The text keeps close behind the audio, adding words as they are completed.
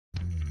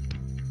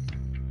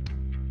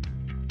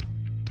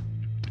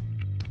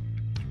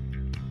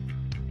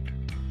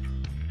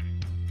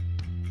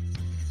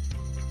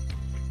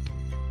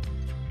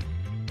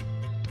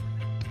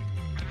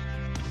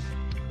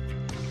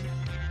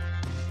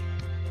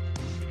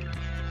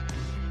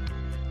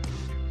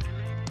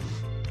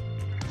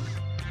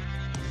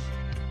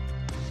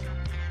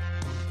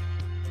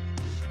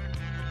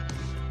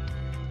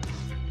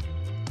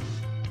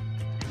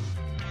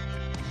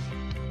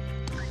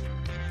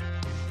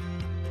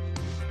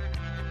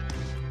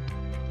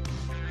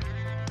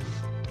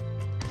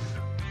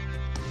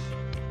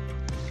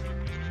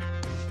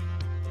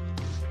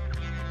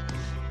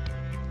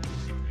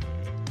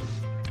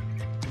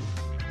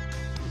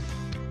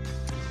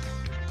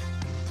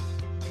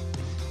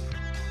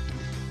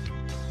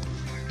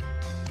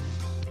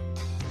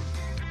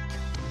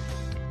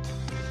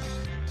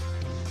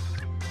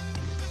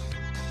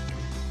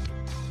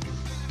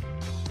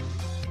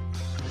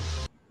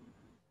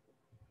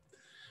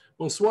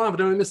Bonsoir,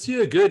 madame et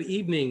monsieur. Good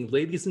evening,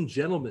 ladies and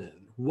gentlemen.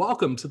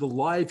 Welcome to the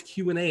live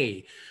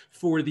Q&A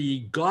for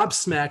the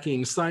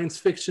gobsmacking science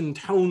fiction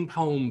tone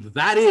poem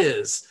that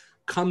is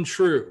Come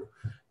True.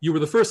 You were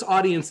the first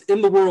audience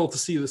in the world to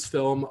see this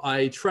film.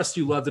 I trust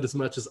you loved it as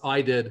much as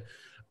I did.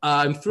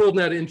 I'm thrilled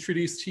now to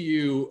introduce to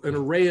you an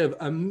array of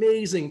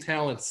amazing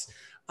talents.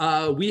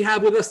 We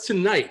have with us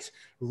tonight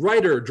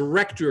writer,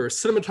 director,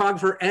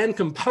 cinematographer, and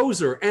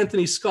composer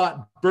Anthony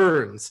Scott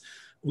Burns.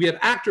 We have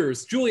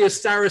actors Julia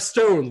Sarah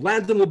Stone,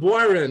 Landon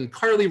Liboiron,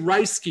 Carlee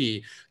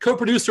Ryski,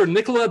 co-producer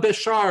Nicola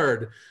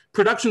Bechard,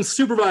 production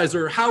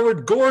supervisor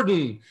Howard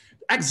Gordon,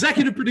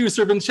 executive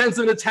producer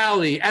Vincenzo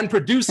Natali, and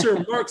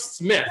producer Mark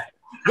Smith.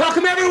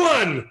 Welcome,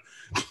 everyone.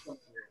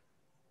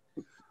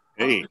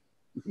 Hey.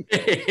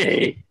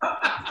 Hey.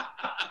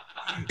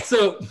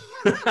 So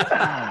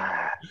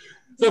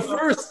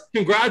first,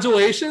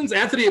 congratulations.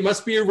 Anthony, it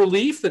must be a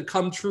relief that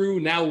Come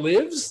True now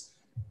lives.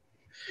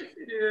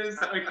 It is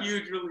a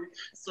huge relief.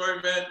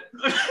 Sorry, man.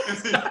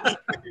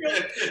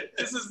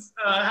 This is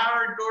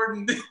Howard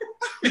Gordon.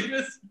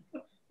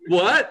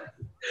 What?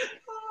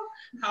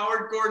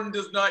 Howard Gordon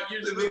does not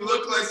usually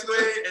look this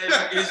way, and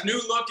his new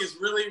look is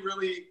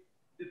really,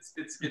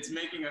 it's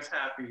making us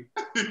happy.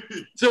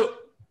 So,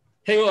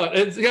 hang on.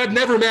 I've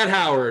never met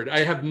Howard.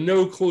 I have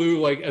no clue,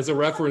 like, as a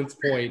reference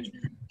point.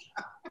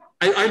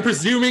 I'm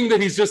presuming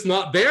that he's just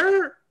not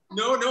there?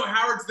 No,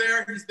 Howard's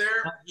there. He's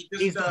there.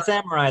 He's the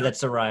samurai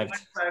that's arrived.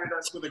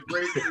 Us with a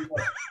great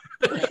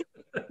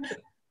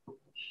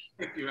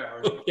Thank you,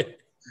 Howard. Okay.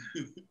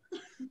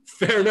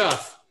 Fair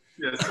enough.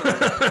 Yes.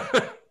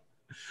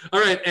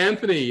 All right,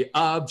 Anthony,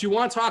 do you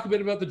want to talk a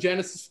bit about the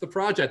genesis of the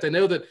project? I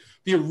know that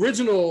the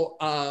original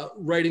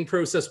writing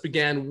process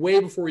began way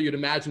before you'd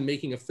imagine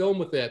making a film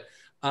with it,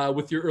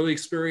 with your early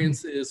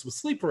experiences with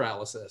sleep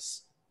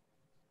paralysis.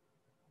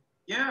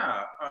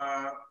 Yeah.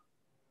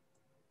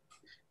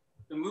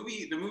 The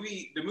movie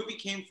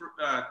came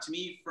to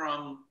me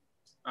from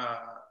a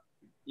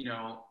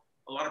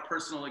lot of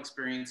personal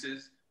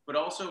experiences, but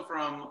also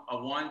from a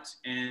want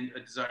and a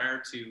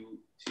desire to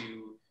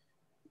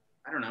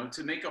I don't know,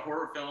 to make a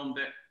horror film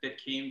that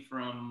came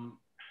from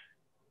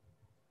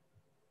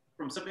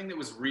something that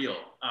was real.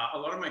 A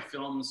lot of my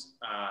films,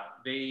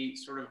 they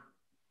sort of,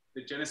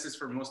 the genesis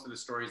for most of the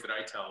stories that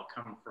I tell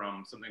come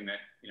from something that,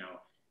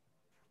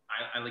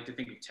 I like to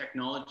think of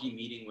technology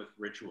meeting with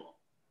ritual.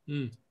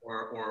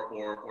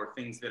 Or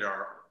things that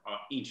are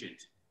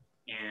ancient,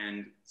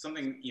 and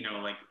something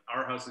like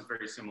Our House is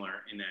very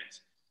similar in that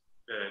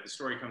the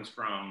story comes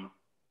from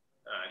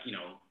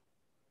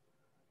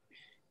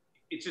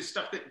it's just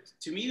stuff that,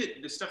 to me,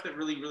 that the stuff that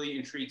really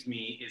intrigues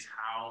me is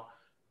how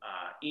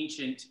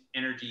ancient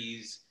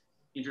energies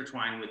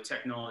intertwine with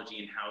technology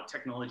and how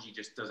technology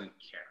just doesn't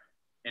care.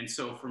 And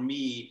so for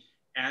me,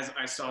 as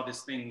I saw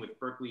this thing with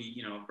Berkeley,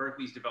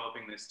 Berkeley's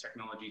developing this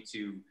technology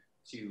to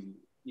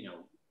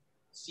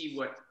see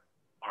what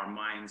our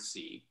minds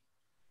see.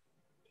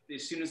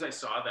 As soon as I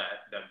saw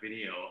that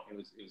video, it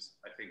was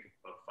I think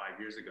about 5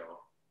 years ago,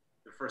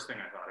 the first thing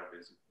I thought of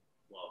is,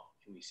 well,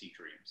 can we see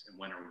dreams, and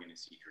when are we going to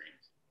see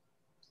dreams?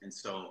 And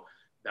so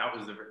that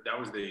was the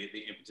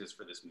impetus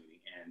for this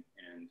movie,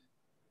 and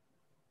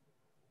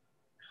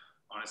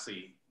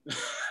honestly,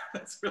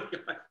 that's really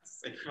all I have to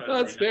say.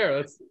 That's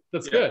fair.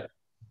 That's good.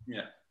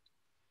 Yeah.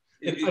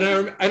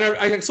 And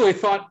I actually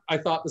thought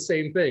the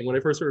same thing when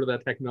I first heard of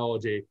that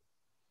technology.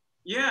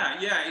 Yeah,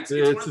 it's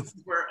one of those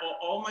where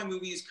all my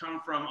movies come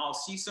from. I'll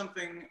see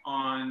something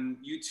on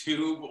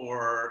YouTube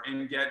or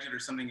Engadget or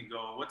something and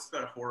go, what's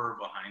the horror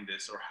behind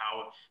this, or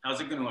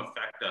how's it going to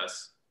affect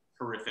us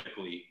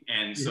horrifically?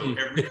 And so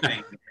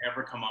everything I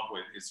ever come up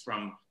with is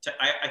from,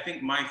 I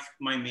think my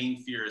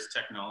main fear is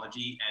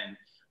technology and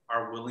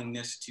our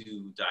willingness to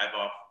dive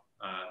off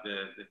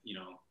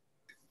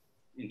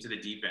into the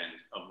deep end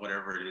of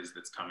whatever it is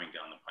that's coming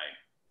down the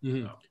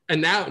pipe. So.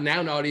 And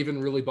now not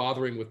even really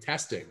bothering with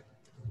testing.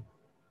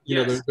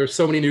 Yes. There's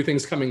so many new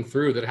things coming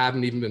through that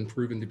haven't even been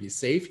proven to be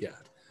safe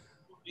yet.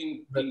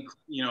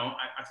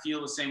 I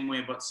feel the same way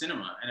about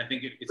cinema, and I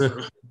think it's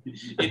sort of,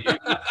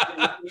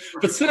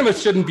 but cinema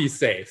shouldn't be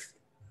safe,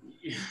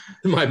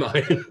 in my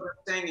mind. I'm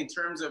saying in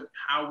terms of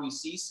how we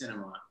see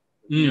cinema,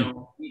 we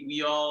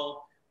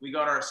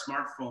got our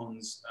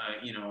smartphones,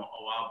 a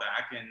while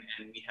back,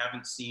 and we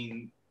haven't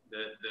seen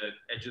the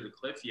edge of the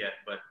cliff yet,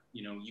 but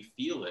you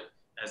feel it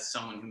as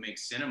someone who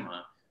makes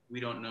cinema. We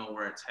don't know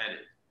where it's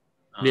headed.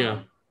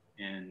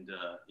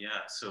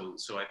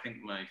 So I think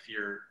my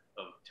fear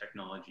of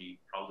technology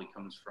probably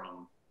comes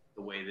from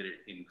the way that it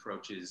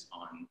encroaches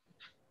on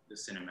the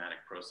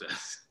cinematic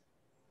process.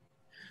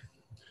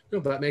 No,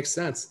 that makes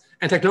sense.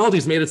 And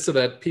technology's made it so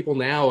that people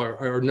now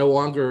are no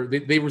longer,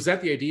 they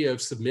resent the idea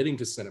of submitting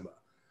to cinema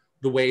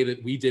the way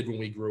that we did when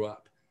we grew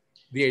up.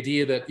 The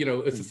idea that,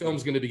 if the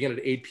film's going to begin at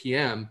 8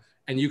 p.m.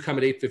 and you come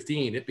at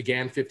 8:15, it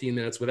began 15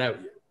 minutes without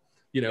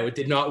you. It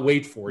did not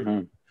wait for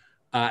you.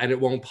 And it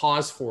won't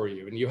pause for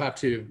you, and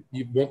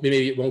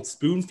maybe it won't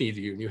spoon feed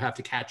you, and you have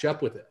to catch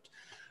up with it.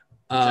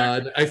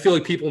 Exactly. I feel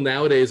like people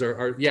nowadays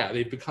are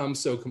they've become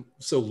so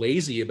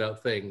lazy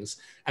about things,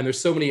 and there's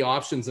so many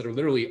options that are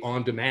literally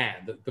on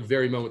demand. That the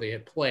very moment they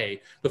hit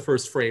play, the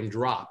first frame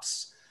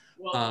drops.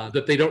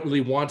 That they don't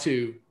really want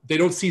to. They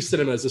don't see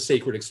cinema as a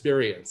sacred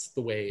experience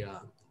the way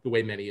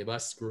many of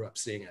us grew up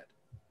seeing it.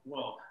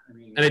 Well, I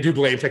mean, and I do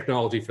blame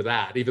technology for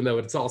that, even though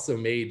it's also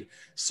made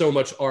so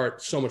much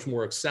art so much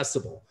more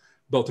accessible,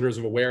 both in terms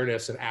of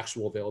awareness and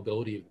actual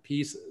availability of the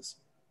pieces.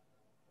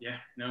 Yeah,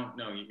 no,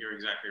 you're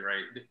exactly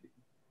right.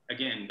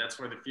 Again, that's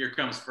where the fear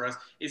comes for us.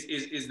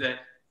 Is that,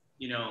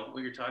 you know,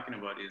 what you're talking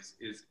about is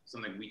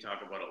something we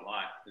talk about a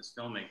lot as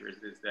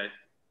filmmakers. Is that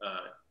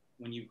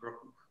when you grow,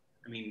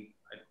 I mean,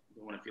 I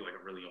don't want to feel like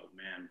a really old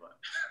man,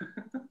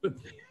 but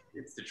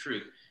it's the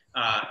truth.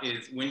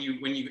 Is when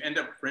you end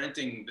up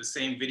renting the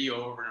same video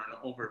over and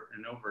over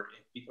and over,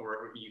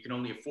 or you can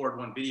only afford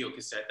one video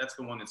cassette. That's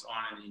the one that's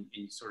on, and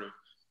you sort of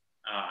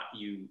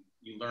you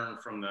learn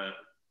from the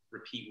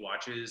repeat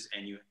watches,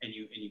 and you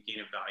gain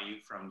a value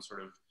from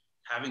sort of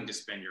having to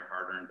spend your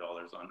hard-earned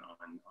dollars on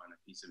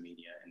a piece of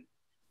media, and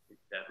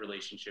that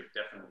relationship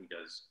definitely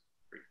does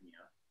freak me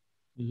out.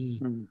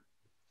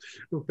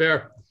 Mm-hmm.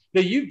 Fair.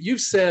 Now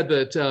you've said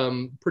that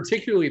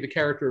particularly the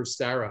character of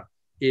Sarah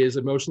is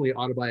emotionally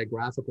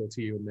autobiographical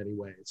to you in many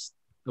ways.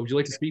 Would you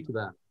like to speak to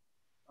that?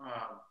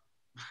 I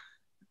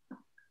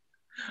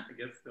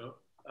guess so.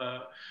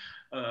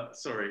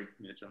 Sorry,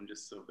 Mitch, I'm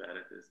just so bad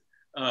at this.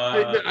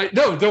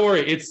 No, don't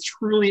worry. It's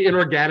truly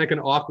inorganic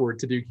and awkward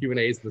to do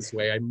Q&As this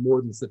way. I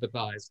more than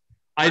sympathize.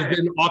 I've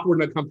been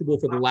awkward and uncomfortable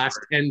for the last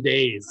 10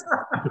 days.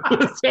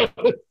 So,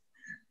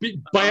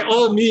 by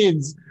all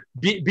means,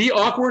 be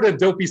awkward and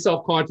don't be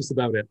self-conscious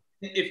about it.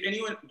 If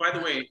anyone, by the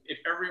way, if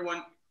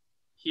everyone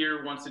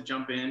here wants to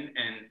jump in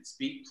and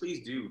speak,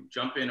 please do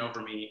jump in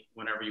over me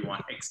whenever you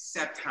want,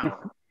 except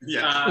Howard.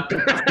 Yeah.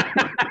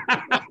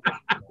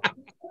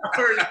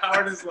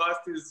 Howard has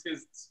lost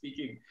his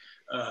speaking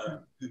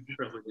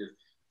privileges.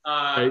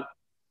 Right.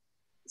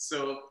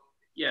 So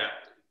yeah,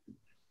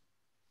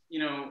 you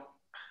know,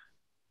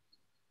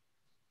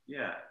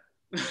 yeah.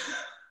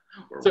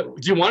 So,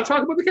 do you want to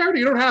talk about the character?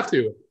 You don't have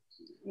to.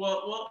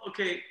 Well,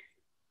 okay.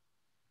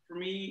 For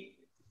me,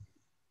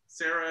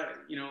 Sarah,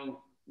 you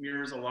know,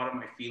 mirrors a lot of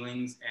my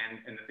feelings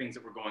and the things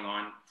that were going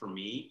on for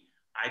me.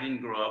 I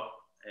didn't grow up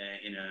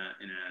in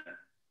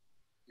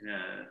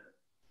a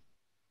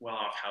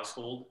well-off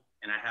household,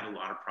 and I had a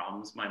lot of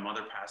problems. My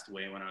mother passed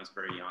away when I was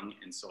very young,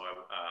 and so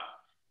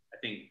I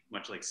think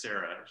much like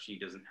Sarah, she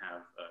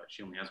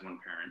only has one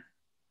parent,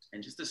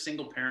 and just a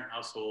single-parent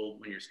household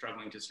when you're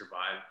struggling to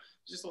survive,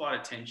 just a lot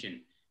of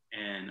tension.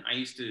 And I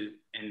used to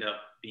end up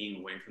being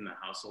away from the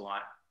house a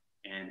lot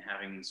and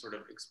having sort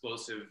of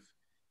explosive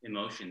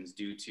emotions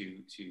due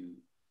to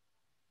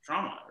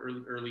trauma,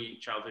 early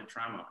childhood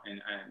trauma,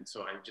 and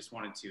so I just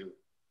wanted to.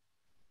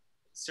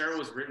 Sarah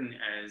was written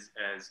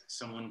as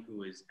someone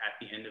who is at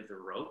the end of the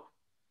rope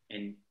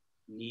and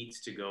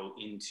needs to go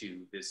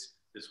into this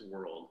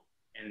world.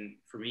 And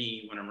for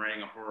me, when I'm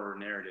writing a horror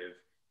narrative,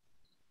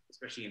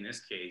 especially in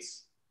this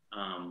case,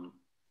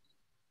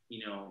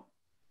 you know,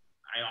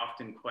 I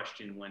often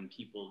question when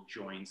people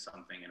join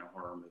something in a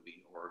horror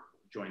movie or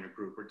join a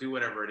group or do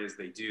whatever it is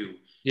they do.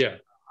 Yeah.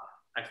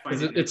 I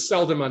find it's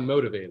seldom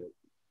unmotivated.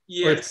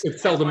 Yes.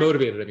 It's seldom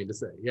motivated, I mean to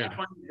say. Yeah. I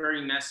find it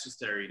very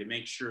necessary to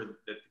make sure that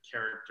the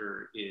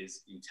character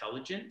is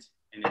intelligent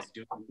and is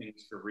doing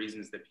things for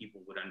reasons that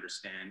people would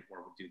understand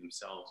or would do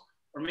themselves,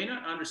 or may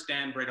not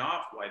understand right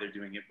off why they're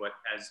doing it, but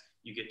as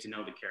you get to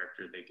know the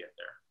character, they get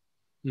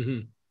there.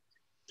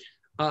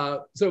 Mm-hmm.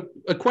 So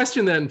a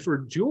question then for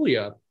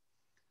Julia,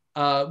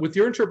 with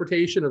your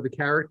interpretation of the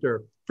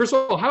character, first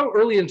of all, how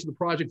early into the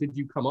project did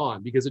you come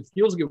on? Because it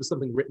feels like it was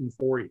something written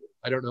for you.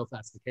 I don't know if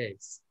that's the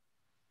case.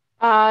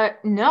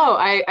 No,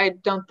 I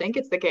don't think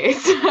it's the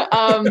case.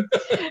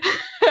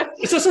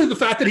 It's just like the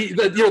fact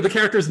that the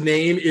character's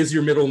name is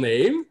your middle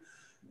name.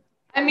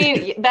 I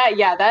mean,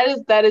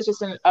 that is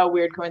just a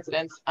weird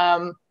coincidence.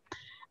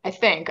 I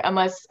think,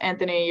 unless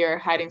Anthony, you're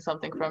hiding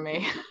something from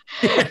me.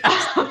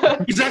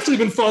 He's actually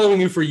been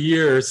following you for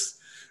years.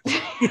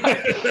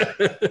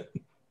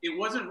 It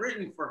wasn't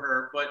written for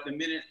her, but the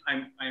minute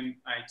I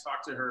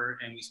talked to her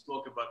and we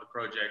spoke about the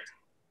project,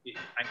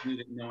 I knew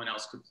that no one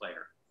else could play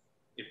her,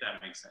 if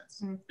that makes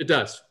sense. It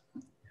does,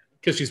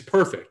 because she's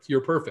perfect.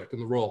 You're perfect in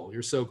the role.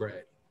 You're so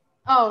great.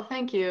 Oh,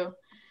 thank you.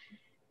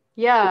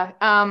 Yeah,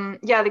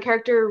 the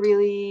character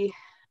really.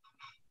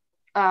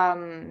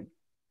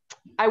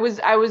 I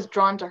was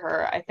drawn to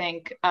her, I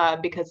think,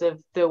 because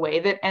of the way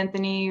that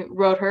Anthony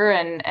wrote her,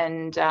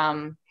 and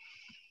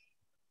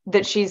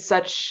that she's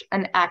such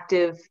an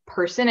active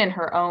person in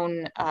her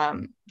own.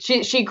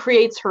 She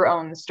creates her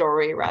own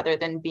story rather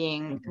than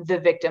being the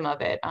victim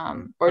of it,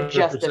 or 100%.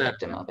 Just the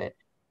victim of it.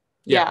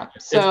 Yeah.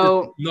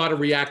 So it's not a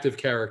reactive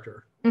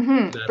character.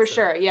 For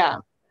sure. Yeah.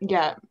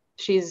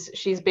 She's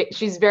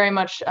very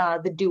much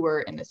the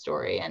doer in the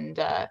story, and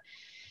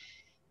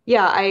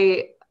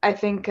I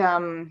think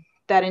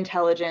that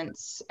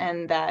intelligence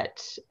and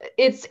that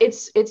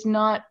it's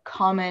not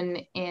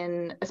common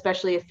in,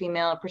 especially a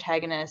female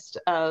protagonist,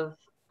 of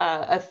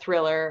a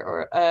thriller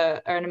or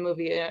in a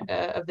movie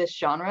of this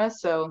genre.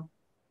 So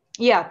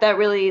yeah, that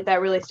really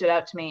stood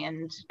out to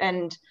me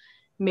and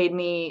made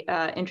me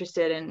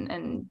interested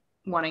in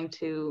wanting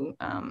to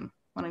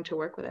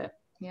work with it.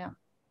 Yeah.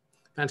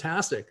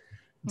 Fantastic.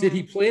 Did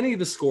he play any of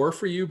the score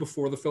for you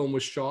before the film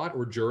was shot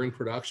or during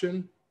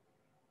production?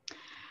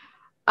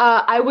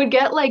 I would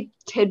get like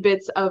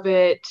tidbits of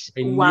it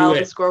while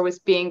the score was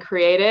being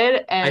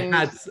created, and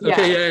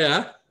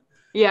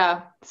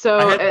yeah.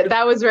 So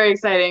that was very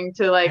exciting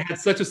to like. I had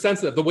such a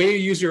sense of the way you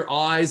use your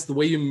eyes, the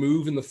way you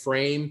move in the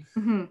frame,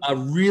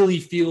 really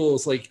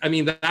feels like. I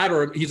mean, that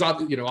or he's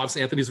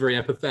obviously Anthony's a very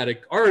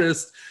empathetic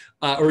artist,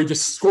 or he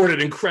just scored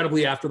it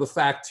incredibly after the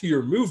fact to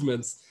your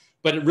movements.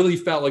 But it really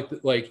felt like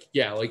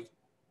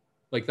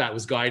that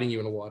was guiding you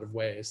in a lot of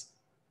ways.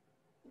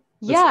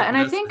 And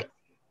I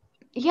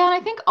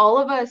think all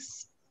of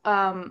us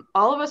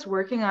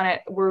working on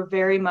it were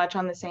very much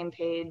on the same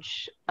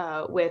page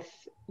with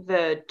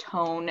the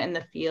tone and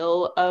the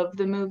feel of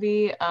the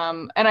movie.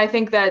 And I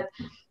think that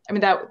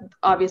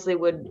obviously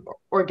would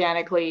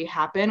organically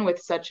happen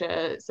with such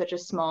a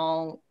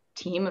small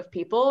team of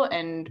people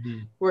and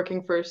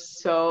working for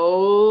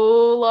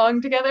so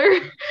long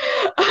together.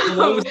 How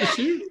long was the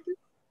shoot?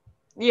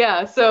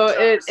 Yeah, so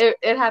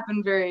it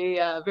happened very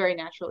very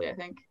naturally, I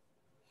think.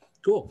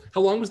 Cool. How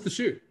long was the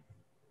shoot?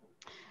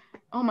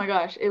 Oh my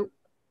gosh,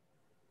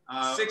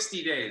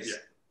 60 days.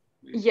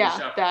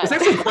 Yeah, it's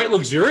actually quite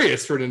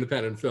luxurious for an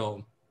independent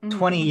film.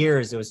 20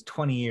 years. It was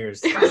 20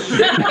 years. we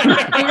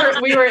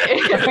were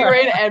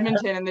in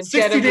Edmonton in the 60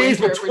 dead of days,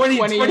 winter but 20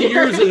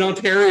 years in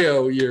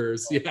Ontario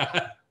years.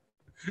 Yeah.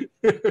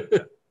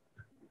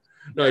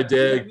 No, I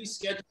did. We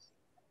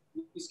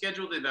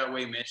scheduled it that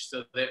way, Mitch,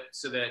 so that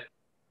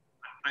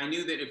I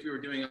knew that if we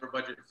were doing a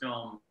budget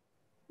film,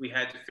 we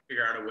had to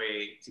figure out a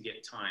way to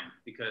get time,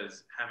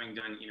 because having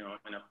done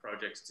enough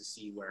projects to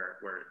see where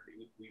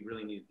we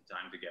really needed the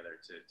time together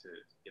to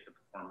get the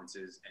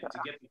performances and to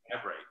get the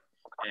vibe right.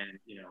 And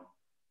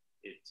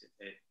it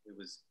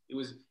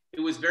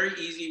was very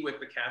easy with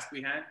the cast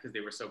we had because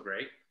they were so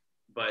great,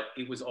 but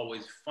it was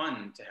always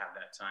fun to have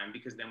that time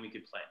because then we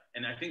could play.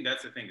 And I think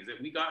that's the thing, is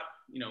that we got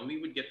we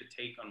would get the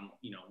take on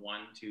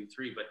 1, 2,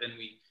 3, but then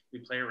we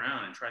play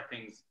around and try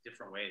things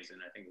different ways,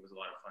 and I think it was a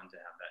lot of fun to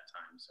have that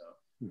time. So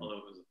although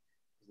it was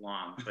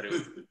long, but it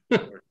was worth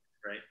it,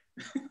 right?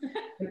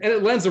 And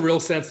it lends a real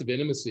sense of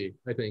intimacy,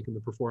 I think, in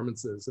the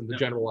performances and the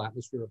general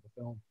atmosphere of the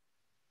film.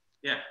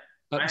 Yeah.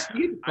 That's my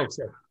favorite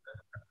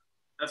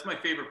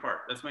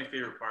part. That's my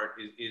favorite part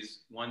is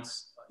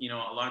once, a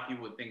lot of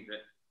people would think that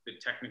the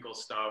technical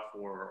stuff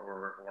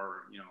or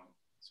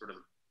sort of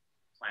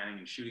planning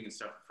and shooting and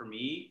stuff, for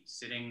me,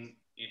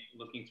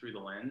 looking through the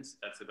lens,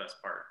 that's the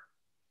best part.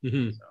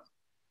 So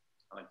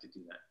I like to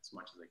do that as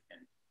much as I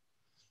can.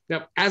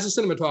 Now, as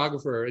a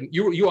cinematographer, and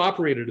you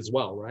operated as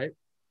well, right?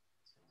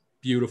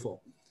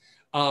 Beautiful.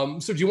 So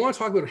do you want to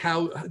talk about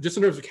how, just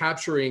in terms of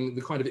capturing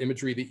the kind of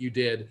imagery that you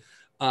did,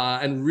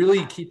 and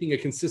really keeping a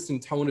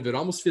consistent tone of it,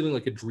 almost feeling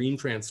like a dream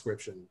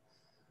transcription,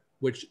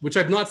 which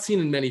I've not seen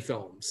in many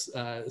films,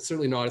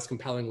 certainly not as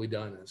compellingly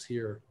done as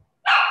here.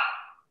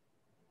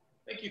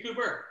 Thank you,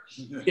 Cooper.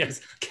 Yes,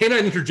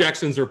 canine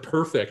interjections are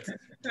perfect.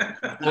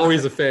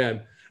 Always a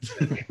fan.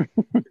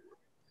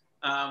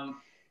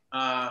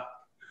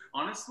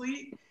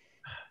 Honestly,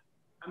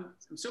 I'm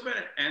so bad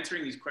at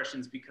answering these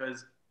questions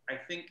because I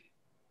think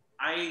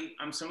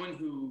I'm someone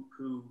who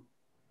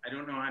I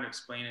don't know how to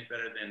explain it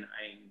better than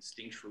I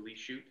instinctually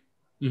shoot.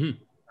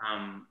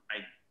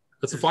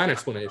 That's a fine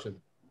explanation.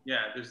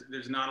 Yeah,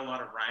 there's not a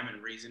lot of rhyme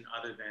and reason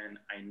other than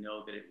I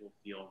know that it will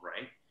feel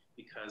right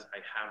because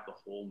I have the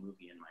whole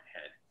movie in my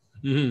head.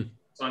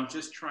 So I'm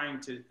just trying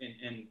to,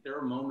 and there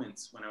are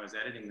moments when I was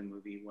editing the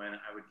movie when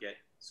I would get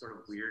sort of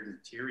weird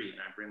and teary, and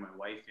I'd bring my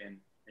wife in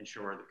and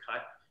show her the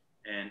cut,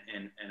 and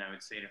I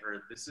would say to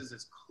her, this is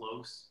as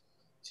close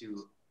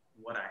to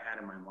what I had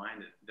in my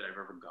mind that I've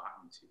ever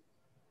gotten to.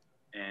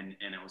 And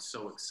I was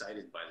so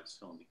excited by this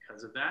film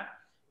because of that.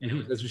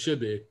 And as you should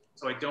be.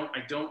 So I don't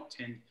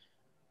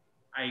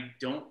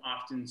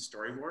often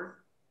storyboard.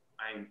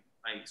 I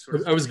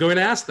was going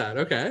to ask that.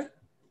 Okay.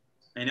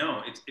 I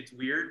know it's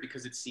weird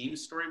because it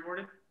seems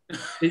storyboarded.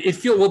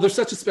 There's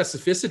such a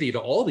specificity to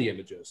all the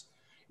images.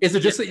 Is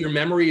it just that your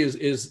memory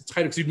is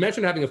tight? Because you'd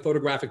mentioned having a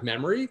photographic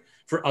memory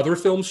for other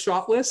films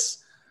shot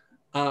lists.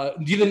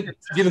 You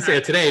didn't say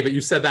it today, but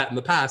you said that in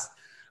the past.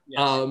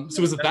 Yes.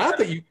 So is it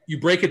that you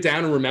break it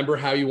down and remember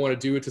how you want to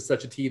do it to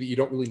such a T that you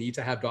don't really need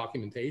to have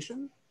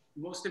documentation?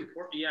 Most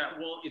important, yeah.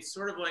 Well, it's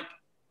sort of like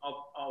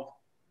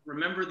I'll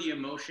remember the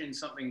emotion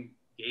something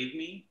gave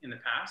me in the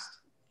past.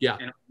 Yeah.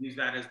 And I'll use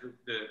that as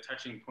the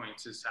touching point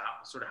to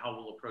how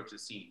we'll approach the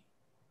scene.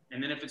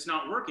 And then if it's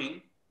not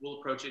working, we'll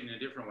approach it in a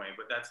different way.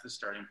 But that's the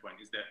starting point,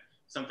 is that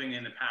something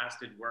in the past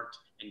had worked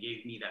and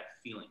gave me that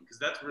feeling. Because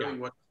that's really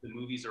what the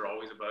movies are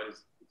always about.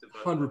 It's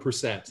about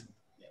 100%.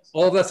 Yes.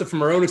 All of that stuff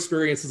from our own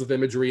experiences of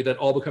imagery, that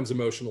all becomes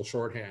emotional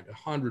shorthand.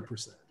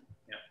 100%.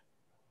 Yeah.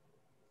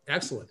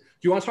 Excellent. Do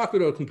you want to talk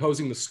about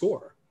composing the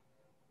score?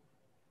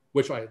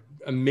 which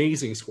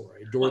amazing score.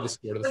 I adore the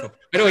score to this film.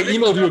 I know I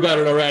emailed you about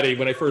it already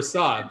when I first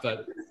saw it,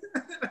 but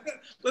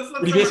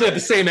you basically have the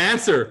same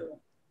answer.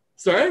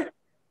 Sorry?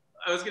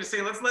 I was going to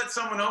say, let's let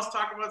someone else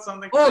talk about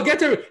something. Oh, get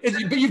to it.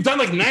 But you've done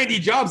like 90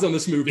 jobs on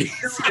this movie.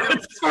 So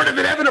it's sort of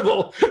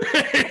inevitable.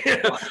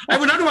 I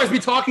would otherwise be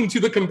talking to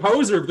the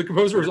composer, but the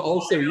composer is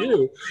also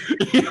you.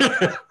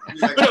 But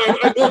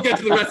I will get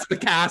to the rest of the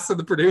cast and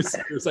the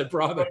producers, I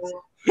promise.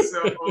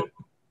 So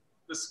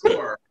the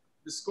score.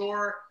 The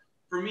score,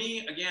 for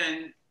me,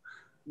 again,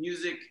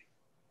 music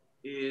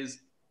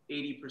is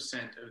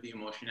 80% of the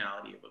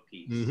emotionality of a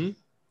piece.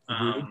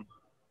 Mm-hmm.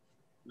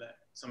 That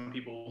some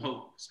people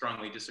will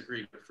strongly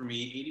disagree, but for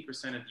me,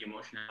 80% of the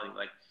emotionality,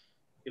 like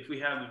if we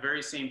have the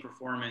very same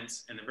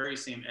performance and the very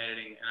same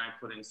editing and I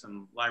put in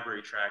some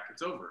library track,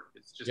 it's over.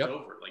 It's just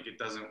over. Like it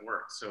doesn't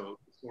work. So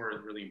the score is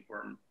really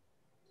important.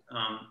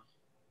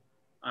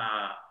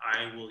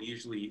 I will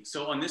usually,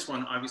 so on this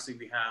one, obviously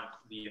we have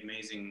the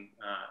amazing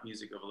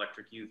music of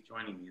Electric Youth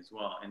joining me as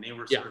well. And they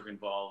were sort of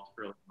involved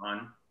early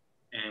on.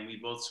 And we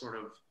both sort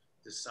of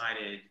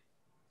decided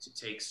to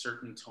take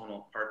certain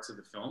tonal parts of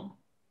the film.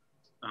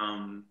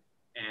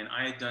 And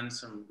I had done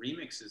some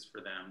remixes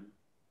for them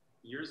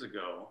years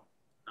ago.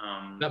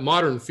 That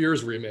Modern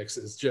Fears remix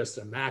is just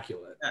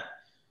immaculate.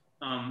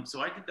 Yeah.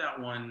 So I did that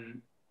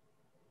one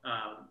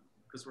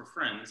because we're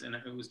friends, and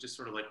it was just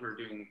sort of like we were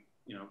doing,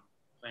 you know,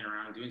 playing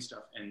around and doing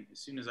stuff. And as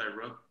soon as I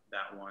wrote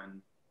that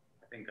one,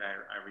 I think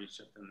I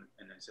reached up and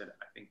I said,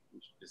 I think we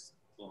should just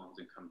belong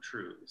to come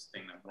true, this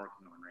thing I'm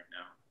working on right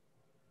now.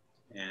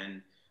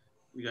 And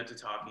we got to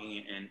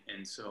talking,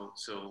 and so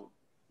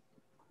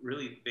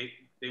really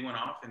they went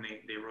off and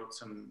they wrote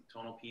some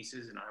tonal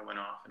pieces, and I went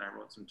off and I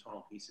wrote some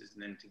tonal pieces,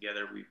 and then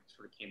together we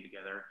sort of came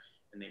together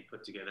and they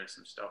put together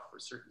some stuff for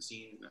certain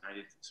scenes, and I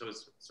did. So it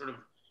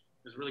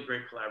was really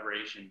great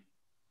collaboration.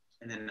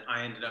 And then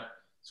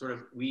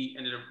we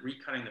ended up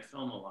recutting the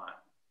film a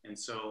lot, and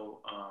so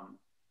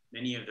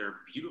many of their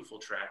beautiful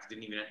tracks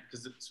didn't even,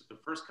 because the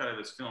first cut of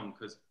this film,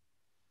 because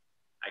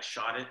I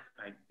shot it,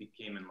 I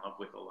became in love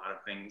with a lot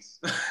of things.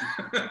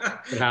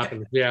 It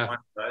happens, yeah.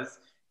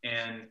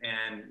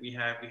 And we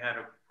had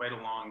quite a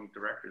long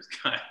director's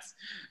cut.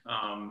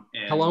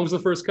 And how long was the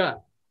first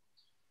cut?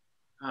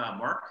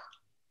 Mark?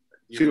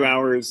 2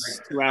 hours,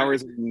 2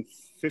 hours and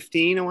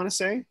 15, I want to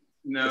say.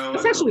 No.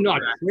 That's actually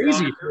not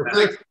crazy.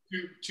 Like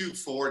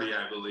 240,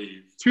 I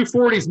believe.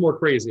 240 is more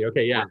crazy.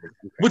 Okay, yeah.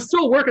 Would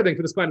still work, I think,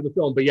 for this kind of a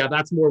film, but yeah,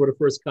 that's more what a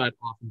first cut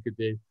often could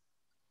be.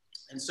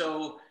 And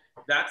so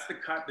that's the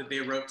cut that they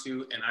wrote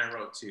to and I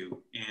wrote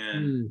to.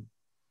 And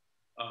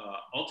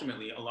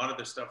ultimately, a lot of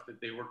the stuff that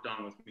they worked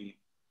on with me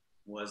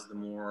was the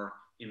more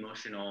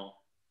emotional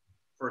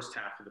first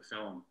half of the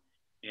film.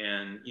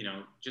 And, you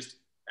know, just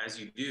as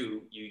you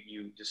do,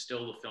 you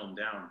distill the film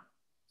down.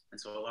 And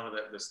so a lot of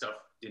the stuff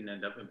didn't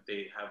end up, but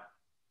they have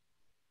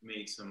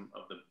made some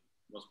of the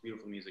most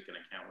beautiful music, and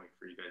I can't wait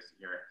for you guys to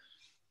hear it.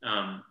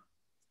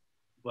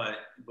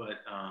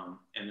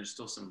 And there's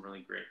still some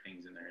really great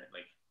things in there,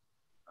 like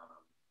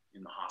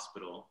in the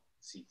hospital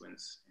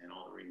sequence and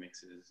all the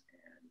remixes.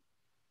 And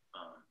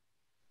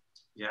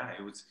yeah,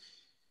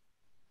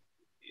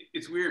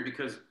 it's weird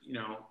because, you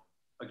know,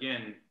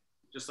 again,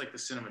 just like the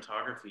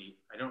cinematography,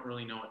 I don't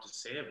really know what to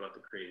say about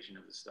the creation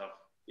of the stuff.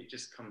 It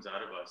just comes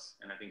out of us.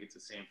 And I think it's the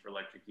same for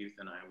Electric Youth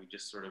and I. We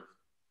just sort of,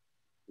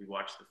 we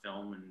watch the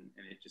film and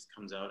it just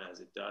comes out as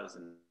it does.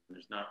 And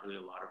there's not really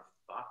a lot of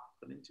thought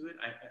put into it.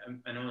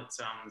 I know it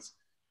sounds...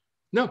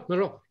 No.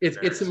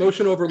 It's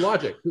emotion over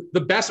logic.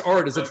 The best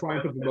art is a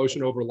triumph of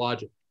emotion over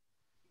logic,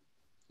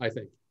 I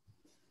think.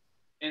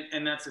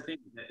 And that's the thing,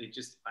 that it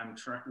just,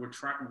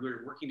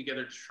 we're working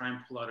together to try and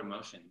pull out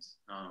emotions.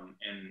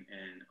 And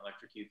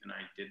Electric Youth and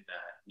I did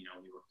that. You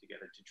know, we worked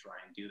together to try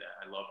and do that.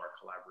 I love our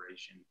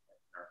collaboration,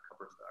 our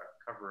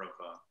cover of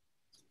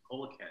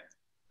Holocat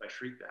by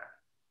Shriek That.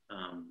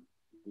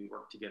 We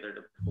worked together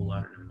to pull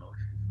out an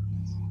emotion.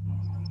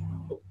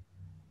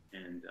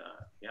 And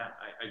yeah,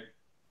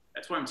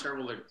 that's why I'm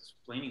terrible at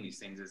explaining these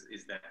things,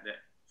 is that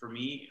for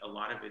me, a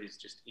lot of it is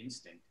just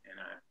instinct. And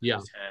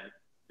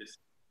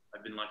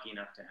I've been lucky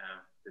enough to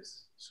have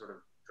this sort of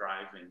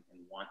drive and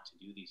want to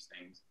do these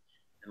things,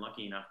 and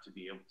lucky enough to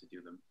be able to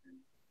do them. And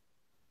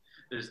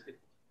there's,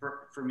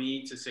 for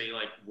me to say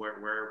like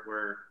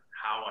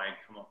how I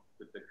come up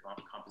with the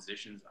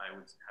compositions, I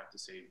would have to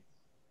say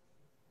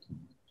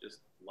just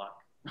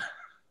luck,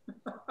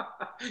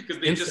 because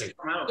they just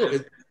come out.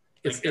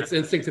 It's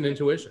instinct and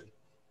intuition.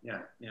 Yeah.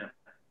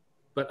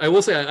 But I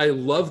will say, I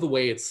love the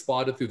way it's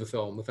spotted through the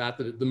film. The fact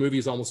that the movie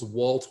is almost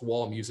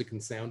wall-to-wall music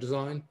and sound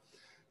design.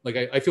 Like,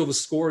 I feel the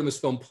score in this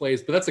film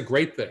plays, but that's a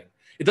great thing.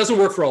 It doesn't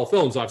work for all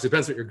films, obviously. It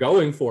depends what you're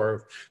going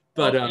for.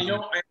 But you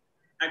know,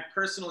 I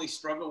personally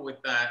struggle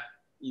with that,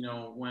 you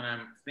know, when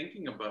I'm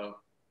thinking about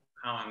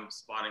how I'm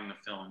spotting the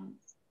film,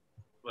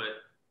 but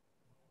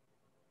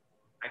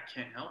I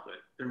can't help it.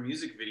 They're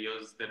music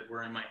videos that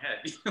were in my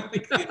head.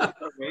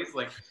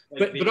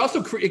 But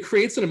also it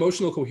creates an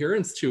emotional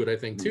coherence to it, I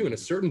think, too, and a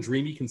certain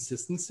dreamy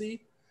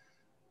consistency.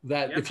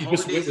 that if you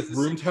just went with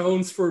room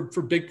tones for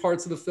big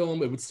parts of the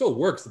film, it would still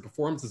work because the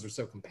performances are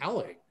so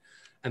compelling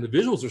and the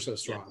visuals are so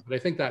strong. Yes. But I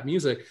think that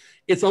music,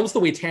 it's almost the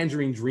way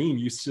Tangerine Dream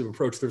used to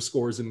approach their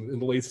scores in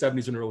the late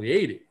 70s and early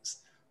 80s,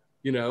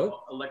 you know?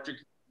 Well, Electric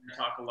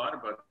talk a lot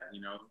about that,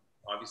 you know.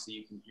 Obviously,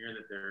 you can hear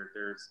that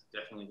there's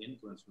definitely an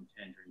influence from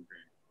Tangerine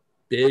Dream.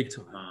 Big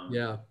time,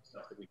 yeah.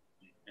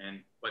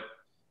 But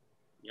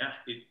yeah,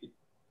 it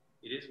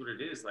is what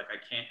it is. Like, I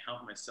can't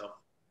help myself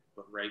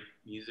but write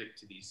music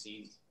to these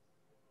scenes.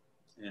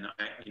 And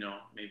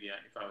maybe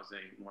if I was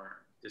a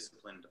more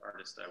disciplined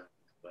artist, I would,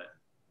 but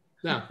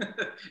no.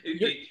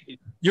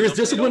 You're as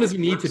disciplined as you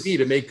need to be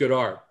to make good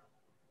art.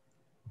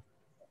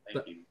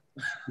 Thank you.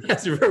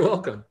 Yes, you're very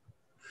welcome.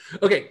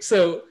 Okay,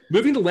 so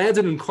moving to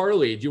Landon and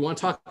Carlee, do you want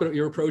to talk about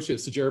your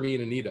approaches to Jeremy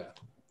and Anita?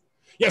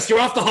 Yes, you're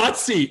off the hot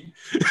seat.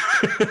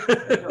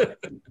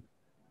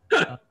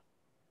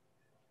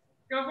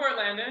 Go for it,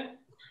 Landon.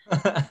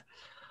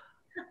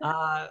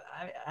 I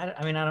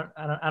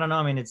don't know.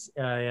 I mean,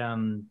 I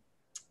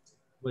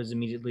was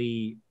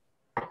immediately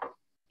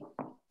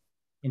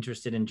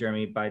interested in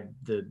Jeremy by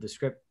the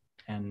script,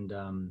 and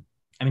I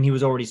mean, he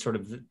was already sort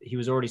of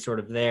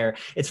there.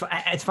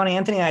 It's funny.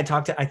 Anthony and I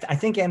talked to. I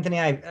think Anthony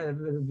and I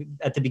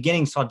at the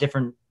beginning saw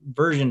different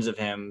versions of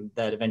him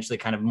that eventually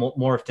kind of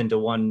morphed into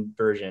one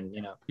version.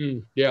 You know.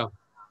 Yeah.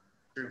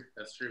 True.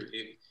 That's true.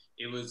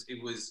 He was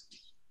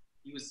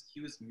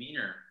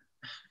meaner.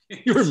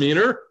 You were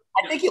meaner?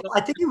 I think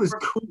he was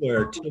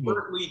cooler too.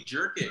 Overtly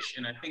jerkish,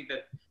 and I think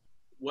that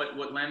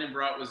what Landon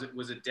brought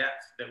was a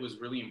depth that was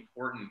really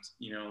important.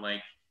 You know,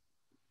 like,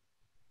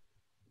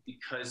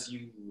 because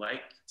you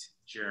liked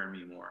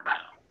Jeremy more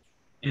now,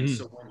 and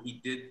so when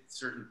he did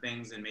certain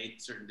things and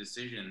made certain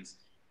decisions,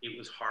 it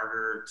was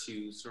harder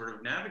to sort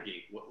of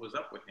navigate what was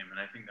up with him. And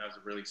I think that was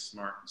a really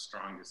smart and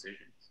strong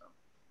decision. So,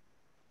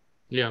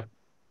 yeah.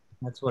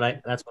 That's what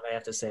I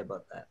have to say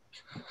about that.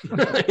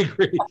 I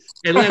agree.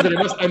 And Landon,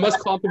 I must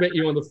compliment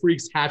you on the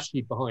Freaks half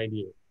sheet behind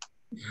you.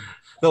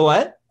 The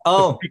what?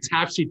 Oh, the Freaks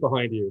half sheet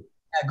behind you.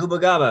 Yeah, Gooba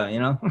Gaba, you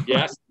know?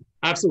 Yes,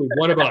 absolutely.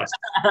 One of us.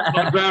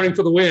 Browning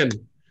for the win.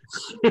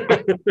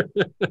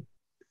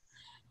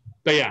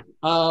 But yeah.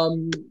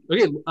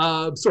 Okay.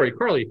 Sorry,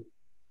 Carlee.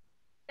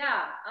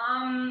 Yeah.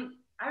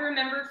 I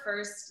remember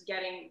first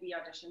getting the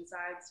audition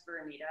sides for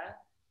Anita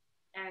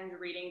and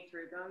reading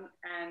through them,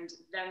 and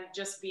them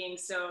just being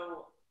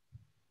so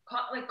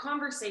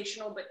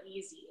conversational but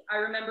easy. I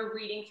remember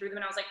reading through them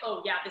and I was like,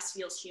 oh yeah, this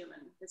feels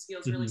human. This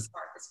feels really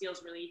smart. This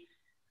feels really,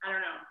 I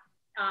don't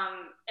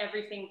know.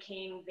 Everything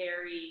came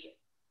very,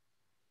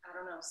 I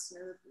don't know,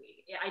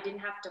 smoothly. I didn't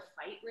have to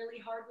fight really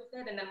hard with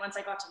it. And then once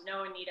I got to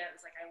know Anita, it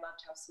was like, I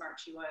loved how smart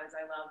she was.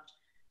 I loved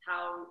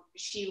how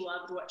she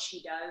loved what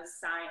she does,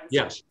 science.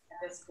 Yeah. She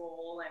had this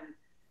goal and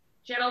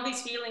she had all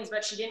these feelings,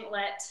 but she didn't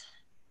let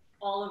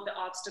all of the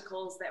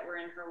obstacles that were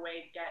in her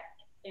way get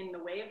in the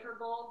way of her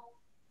goal.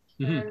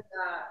 And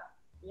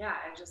yeah,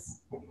 I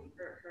just,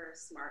 her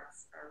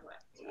smarts are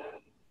what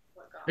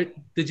got me.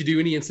 Did you do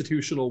any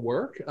institutional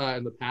work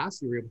in the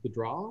past you were able to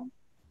draw on?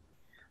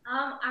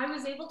 I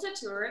was able to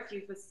tour a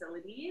few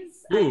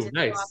facilities. Ooh,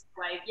 nice.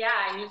 I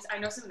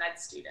know some med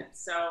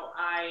students, so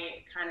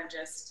I kind of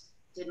just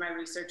did my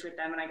research with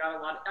them, and I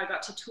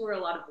got to tour a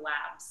lot of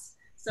labs.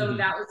 So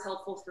that was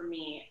helpful for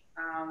me.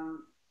 Kind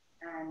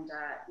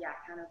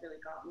of really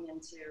got me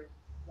into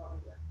what we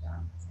worked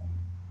on. So.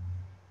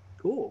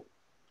 Cool.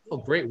 Oh,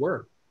 great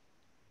work.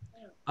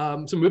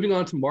 So moving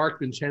on to Mark,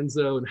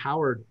 Vincenzo, and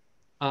Howard.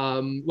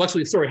 Well,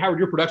 actually, sorry, Howard,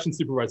 your production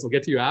supervisor. I'll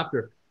get to you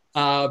after.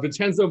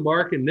 Vincenzo,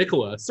 Mark, and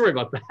Nicola. Sorry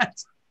about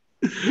that.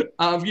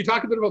 You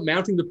talked a bit about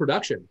mounting the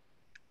production.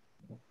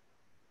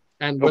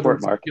 And whether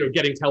it's,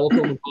 getting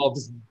telefilm involved,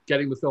 just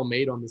getting the film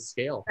made on this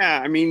scale.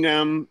 Yeah, I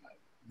mean,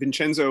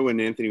 Vincenzo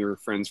and Anthony were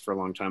friends for a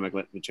long time. I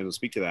let Vincenzo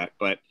speak to that.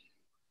 But,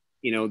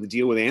 the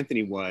deal with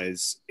Anthony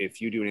was,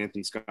 if you do an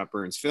Anthony Scott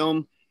Burns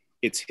film,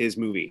 it's his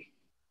movie,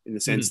 in the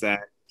sense that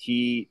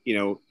he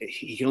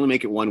can only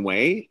make it one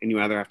way, and you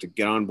either have to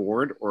get on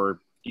board or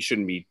you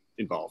shouldn't be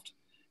involved.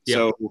 Yeah.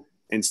 So,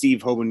 and Steve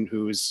Hoban,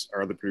 who's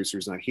our other producer,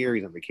 is not here.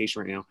 He's on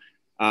vacation right now.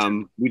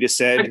 We just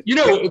said,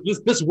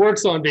 this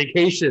works on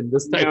vacation.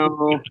 This type.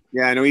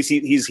 Yeah, I know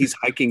he's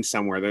hiking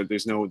somewhere.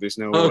 There's no.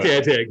 Okay,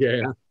 I take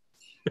yeah.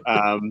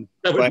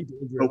 But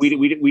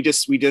we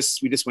just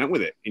went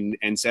with it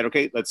and said,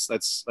 okay,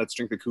 let's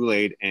drink the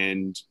Kool-Aid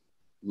and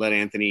let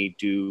Anthony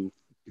do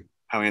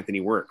how Anthony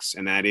works,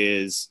 and that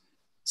is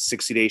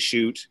 60-day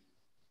shoot,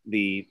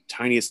 the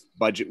tiniest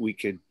budget we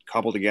could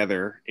cobble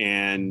together,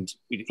 and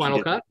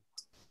final cut.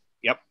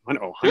 Yep.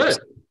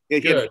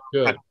 Good.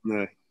 Good.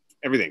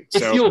 Everything.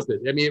 It feels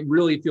it. I mean, it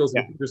really feels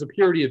it. There's a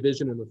purity of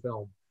vision in the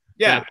film.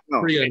 Yeah.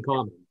 Pretty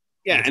uncommon.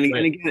 Yeah. And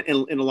again,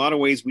 in a lot of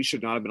ways, we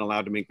should not have been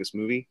allowed to make this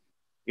movie.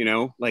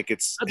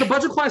 It's at the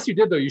budget class you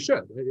did, though. You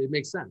should. It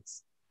makes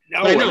sense.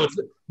 No, I know it's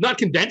not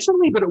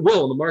conventionally, but it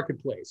will in the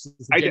marketplace.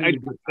 I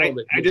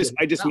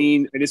just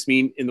mean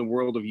in the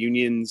world of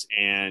unions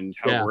and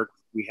how it works.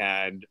 We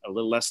had a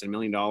little less than $1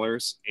 million,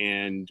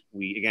 and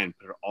we again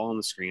put it all on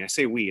the screen. I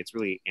say we, it's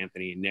really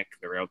Anthony and Nick.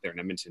 They're out there in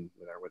Edmonton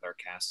with our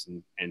cast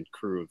and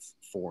crew of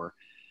 4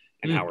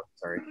 and Howard.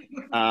 Sorry,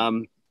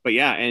 but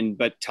yeah,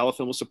 but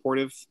Telefilm was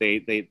supportive.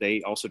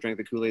 They also drank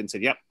the Kool-Aid and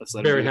said, "Yep, let's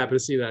let." Very happy to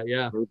see that.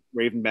 Yeah,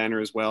 Raven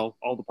Banner as well,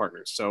 all the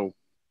partners. So,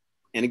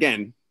 and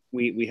again,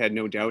 we had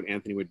no doubt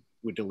Anthony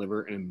would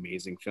deliver an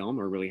amazing film.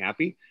 We're really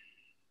happy,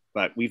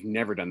 but we've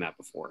never done that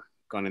before.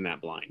 Gone in that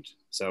blind.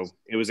 So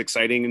it was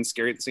exciting and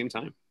scary at the same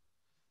time.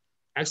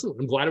 Excellent.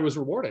 I'm glad it was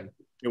rewarding.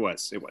 It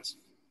was.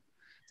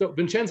 So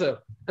Vincenzo,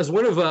 as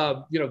one of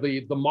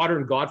the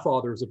modern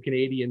godfathers of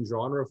Canadian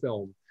genre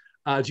film,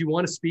 do you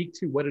want to speak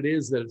to what it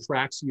is that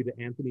attracts you to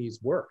Anthony's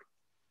work?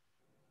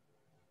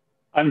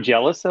 I'm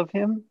jealous of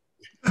him.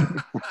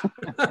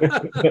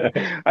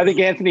 I think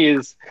Anthony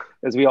is,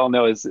 as we all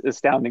know, is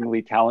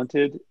astoundingly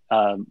talented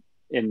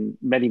in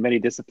many, many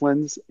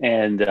disciplines.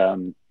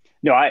 And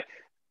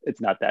it's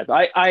not that.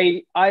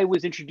 I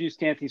was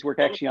introduced to Anthony's work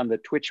actually on the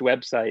Twitch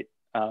website,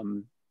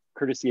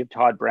 courtesy of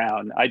Todd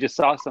Brown. I just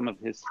saw some of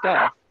his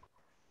stuff,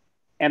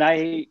 and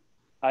I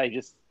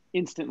just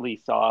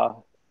instantly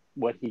saw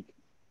what he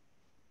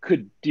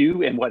could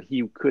do and what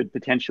he could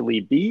potentially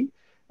be.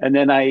 And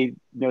then I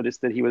noticed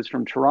that he was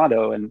from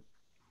Toronto, and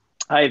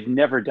I've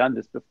never done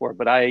this before,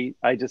 but I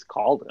just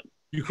called him.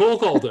 You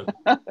called him.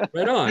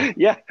 Right on.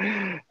 Yeah,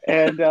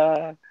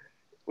 and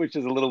which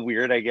is a little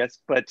weird, I guess,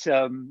 but.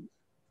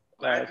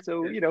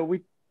 So,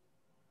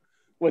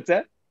 what's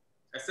that?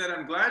 I said,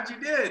 I'm glad you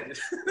did.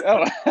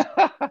 Oh,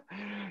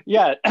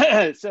 yeah.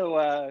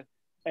 So,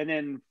 and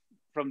then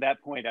from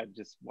that point, I've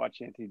just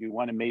watched Anthony do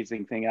one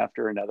amazing thing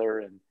after another.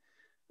 And,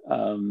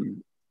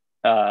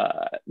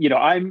 I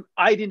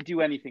didn't do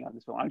anything on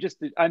this film.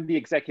 I'm the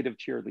executive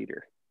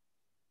cheerleader.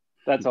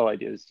 That's all I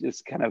do is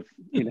just kind of,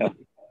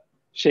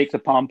 shake the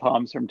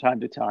pom-poms from time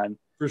to time.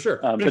 For sure.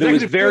 But it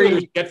was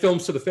very... Get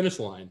films to the finish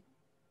line.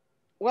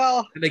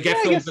 Well, and they get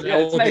films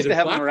it's nice to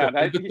have them around.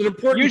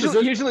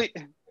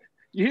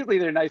 Usually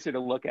they're nicer to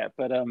look at,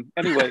 but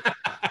anyway,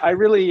 I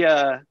really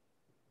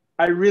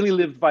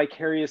lived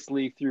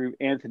vicariously through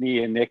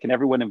Anthony and Nick and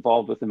everyone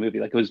involved with the movie.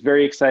 Like, it was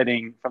very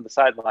exciting from the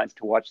sidelines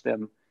to watch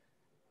them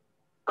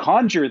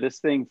conjure this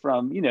thing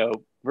from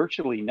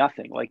virtually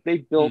nothing. Like, they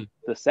built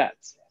the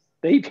sets,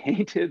 they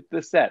painted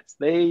the sets,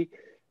 they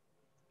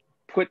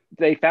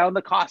found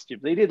the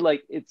costumes, they did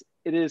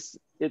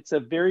it's a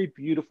very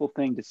beautiful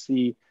thing to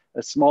see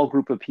a small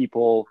group of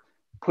people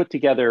put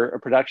together a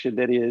production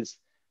that is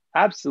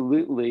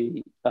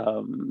absolutely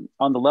on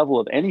the level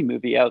of any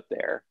movie out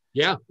there.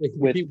 Yeah,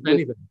 with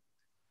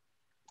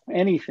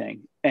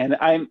anything. And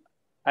I've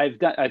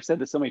said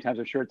this so many times,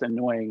 I'm sure it's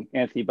annoying,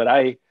 Anthony, but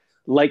I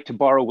like to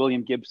borrow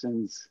William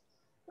Gibson's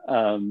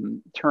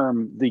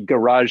term, the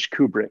garage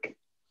Kubrick,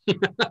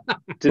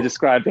 to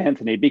describe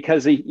Anthony,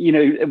 because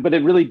but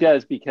it really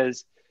does,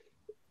 because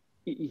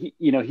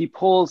he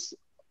pulls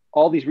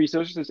all these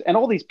resources and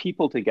all these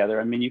people together.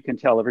 I mean, you can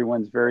tell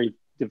everyone's very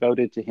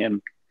devoted to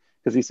him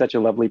because he's such a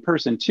lovely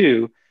person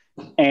too.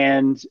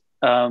 And,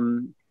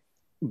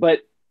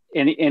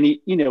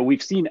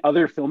 we've seen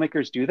other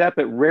filmmakers do that,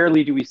 but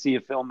rarely do we see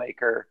a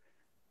filmmaker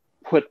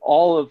put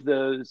all of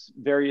those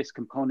various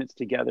components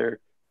together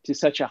to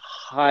such a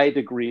high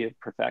degree of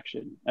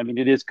perfection. I mean,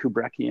 it is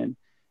Kubrickian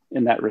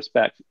in that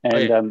respect.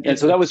 And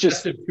so that was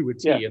just to a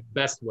T, in the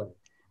best way.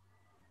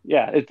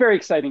 Yeah, it's very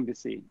exciting to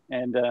see,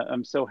 and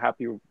I'm so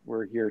happy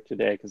we're here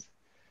today because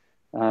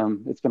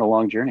it's been a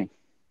long journey.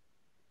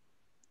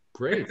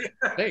 Great,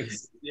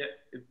 thanks. Yeah,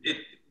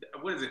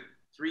 what is it?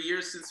 3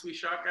 years since we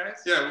shot, guys?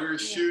 Yeah, we were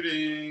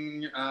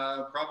shooting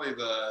probably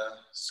the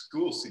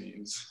school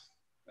scenes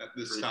at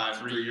this time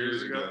 3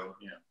 years ago.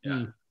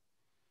 Yeah.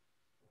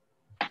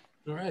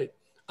 All right.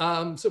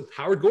 So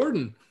Howard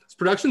Gordon, as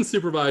production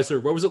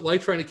supervisor, what was it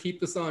like trying to keep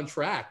this on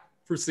track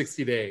for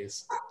 60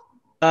 days?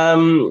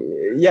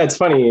 Yeah, it's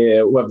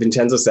funny what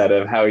Vincenzo said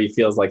of how he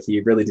feels like he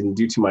really didn't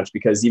do too much,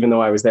 because even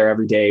though I was there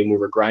every day and we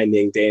were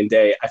grinding day and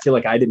day, I feel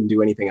like I didn't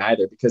do anything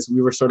either, because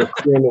we were sort of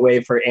clearing the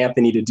way for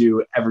Anthony to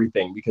do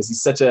everything because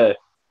he's such a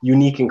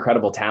unique,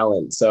 incredible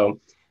talent.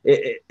 So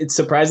it's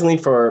surprisingly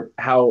for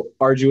how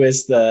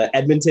arduous the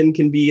Edmonton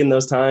can be in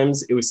those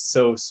times. It was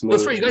so smooth.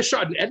 That's right. You guys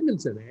shot in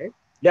Edmonton, eh?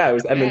 Yeah, it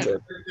was Edmonton.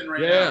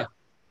 Yeah.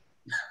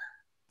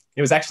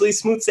 It was actually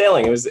smooth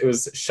sailing. It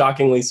was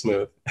shockingly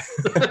smooth.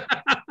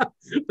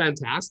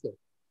 Fantastic.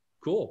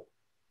 Cool.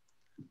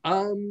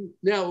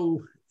 Now,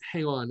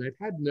 hang on. I've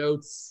had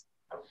notes.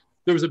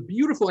 There was a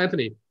beautiful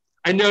Anthony.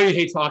 I know you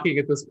hate talking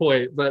at this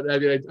point, but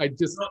I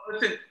just... No,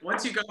 listen,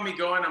 once you got me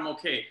going, I'm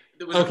okay.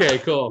 Okay,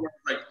 cool.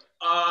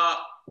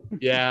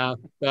 Yeah,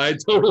 I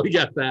totally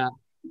get that.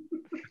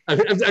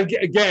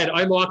 Again,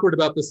 I'm awkward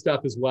about this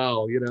stuff as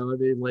well. You know, I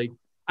mean, like,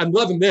 I'm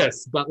loving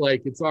this, but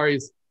like, it's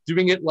always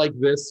doing it like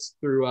this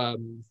through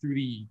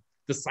the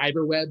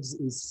cyber webs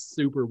is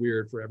super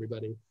weird for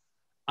everybody.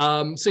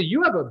 So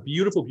you have a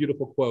beautiful,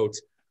 beautiful quote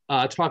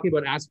talking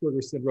about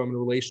Asperger's syndrome in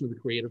relation to the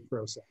creative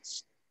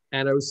process.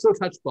 And I was so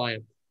touched by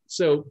it.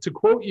 So to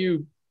quote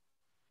you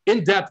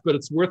in depth, but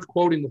it's worth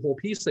quoting the whole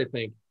piece, I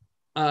think.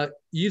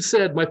 You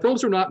said, my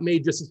films are not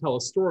made just to tell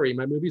a story.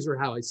 My movies are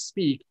how I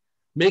speak.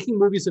 Making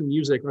movies and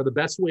music are the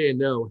best way I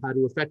know how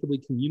to effectively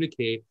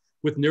communicate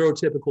with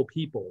neurotypical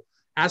people.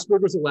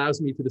 Asperger's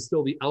allows me to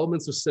distill the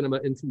elements of cinema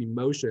into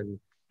emotion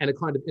and a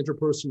kind of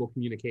interpersonal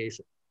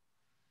communication.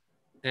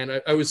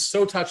 And I was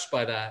so touched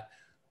by that.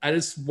 I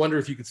just wonder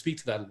if you could speak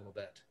to that a little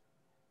bit.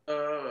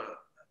 Or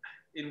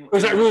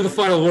is that really the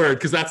final word?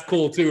 Because that's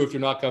cool too if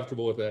you're not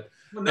comfortable with it.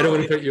 Well, no, I don't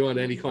want to put you on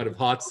any kind of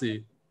hot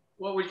seat.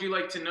 What would you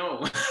like to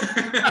know?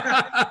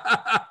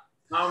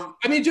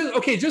 I mean,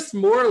 just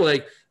more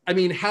like, I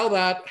mean,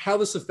 how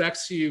this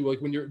affects you,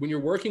 like when you're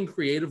working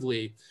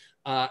creatively,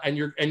 and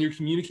you're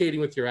communicating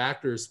with your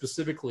actors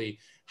specifically,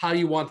 how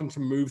you want them to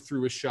move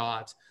through a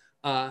shot,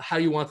 how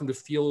you want them to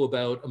feel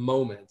about a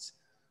moment.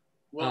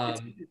 Well,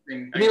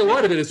 I mean, a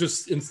lot of it is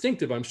just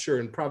instinctive, I'm sure,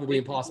 and probably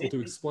impossible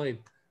to explain.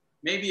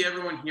 Maybe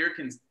everyone here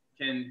can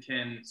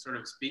sort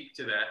of speak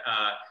to that.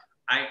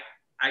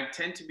 I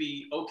tend to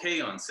be okay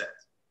on set.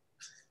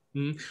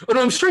 Mm-hmm. Oh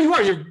no, I'm sure you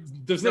are.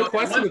 There's no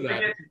question of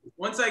that.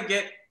 Once I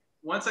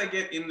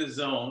get in the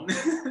zone,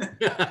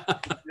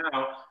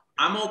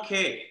 I'm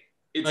okay.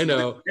 It's I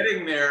know.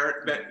 Getting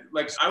there that,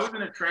 like, I was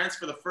in a trance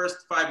for the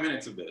first 5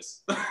 minutes of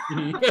this.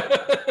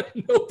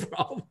 No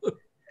problem.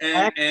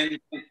 And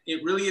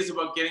it really is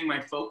about getting my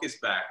focus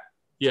back.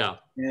 Yeah.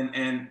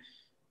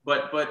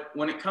 But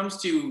when it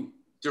comes to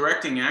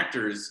directing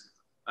actors,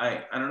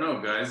 I don't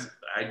know, guys.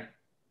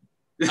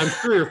 I'm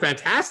sure you're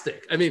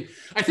fantastic. I mean,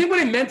 I think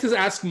what I meant to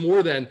ask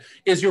more then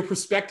is your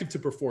perspective to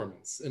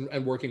performance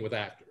and working with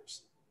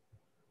actors.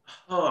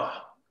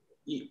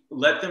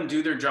 Let them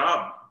do their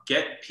job.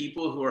 Get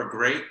people who are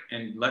great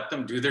and let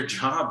them do their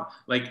job.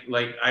 Like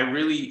I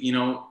really,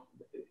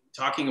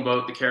 talking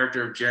about the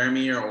character of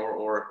Jeremy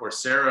or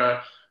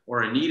Sarah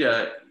or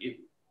Anita,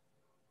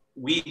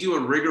 we do a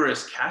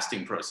rigorous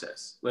casting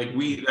process.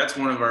 That's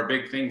one of our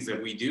big things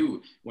that we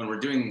do when we're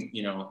doing,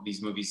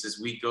 these movies,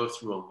 is we go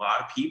through a lot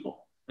of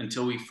people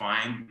until we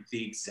find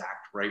the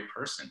exact right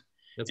person.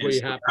 That's what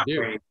you have to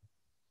do.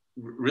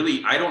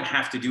 Really, I don't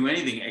have to do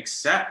anything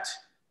except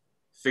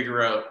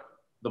figure out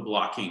the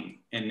blocking.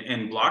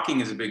 And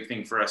blocking is a big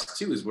thing for us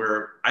too, is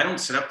where I don't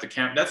set up the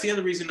camp. That's the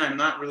other reason I'm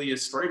not really a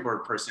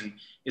storyboard person,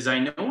 is I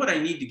know what I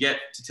need to get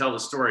to tell the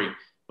story.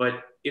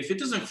 But if it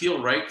doesn't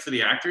feel right for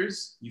the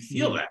actors, you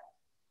feel that.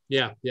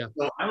 Yeah.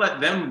 So I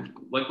let them,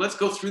 let's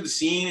go through the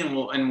scene and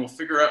we'll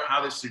figure out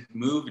how this would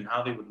move and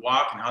how they would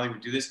walk and how they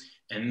would do this.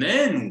 And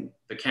then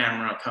the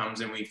camera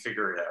comes and we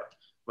figure it out.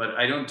 But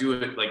I don't do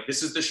it like,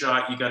 this is the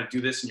shot, you got to do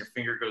this and your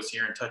finger goes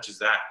here and touches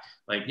that.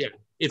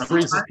 It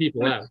freezes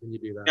people out when you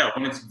do that. Yeah,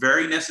 when it's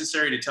very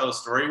necessary to tell a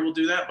story, we'll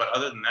do that. But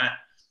other than that,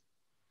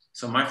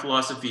 so my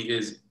philosophy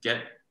is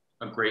get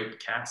a great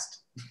cast.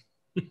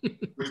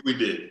 Which we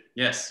did.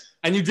 Yes.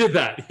 And you did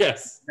that.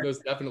 Yes,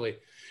 most definitely.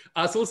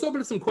 So let's open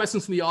up some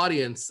questions from the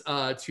audience.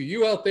 To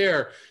you out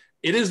there,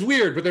 it is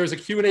weird, but there's a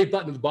Q&A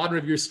button at the bottom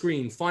of your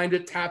screen. Find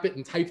it, tap it,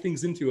 and type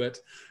things into it.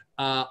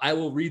 I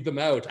will read them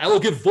out. I will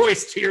give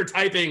voice to your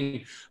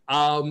typing.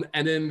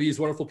 And then these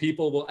wonderful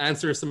people will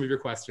answer some of your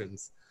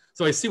questions.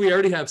 So I see we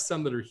already have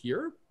some that are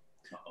here.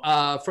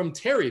 From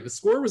Terry, the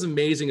score was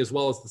amazing as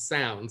well as the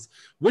sounds.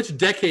 Which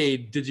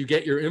decade did you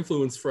get your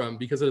influence from?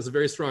 Because it has a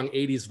very strong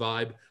 80s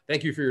vibe.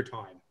 Thank you for your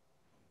time.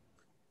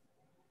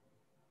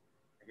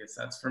 I guess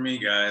that's for me,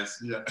 guys.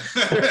 Yeah.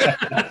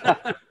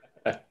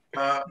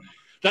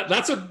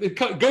 That's what it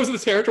goes in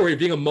the territory of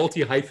being a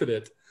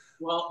multi-hyphenate.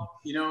 Well,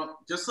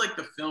 just like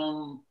the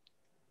film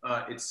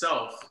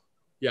itself,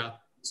 the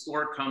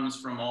score comes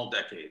from all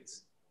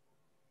decades.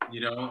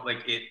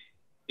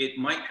 It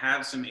might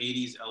have some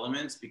 80s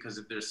elements because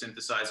there's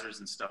synthesizers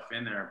and stuff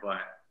in there,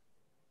 but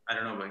I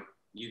don't know about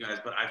you guys,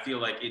 but I feel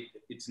like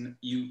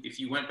if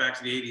you went back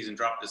to the 80s and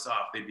dropped this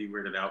off, they'd be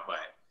weirded out by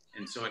it.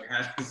 And so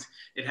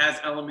it has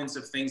elements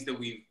of things that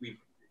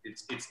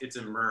it's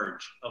a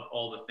merge of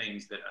all the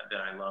things that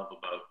I love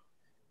about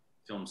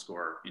film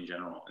score in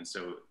general. And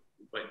so,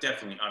 but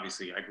definitely,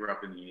 obviously, I grew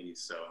up in the 80s,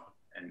 so,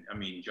 and I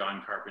mean,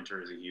 John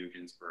Carpenter is a huge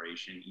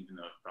inspiration, even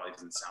though it probably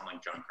doesn't sound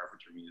like John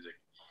Carpenter music.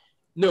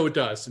 No, it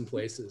does in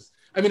places.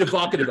 I mean,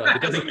 evocative of it.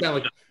 It doesn't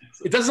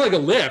sound like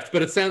a lift,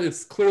 but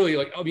it's clearly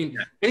like, I mean,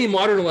 any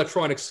modern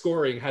electronic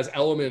scoring has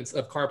elements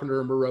of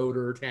Carpenter,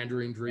 Marauder,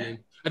 Tangerine Dream. Yeah.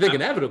 I think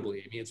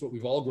inevitably, I mean, it's what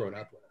we've all grown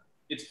up with.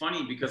 It's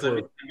funny because I've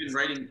been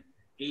writing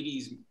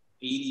 80s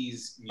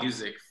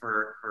music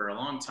for a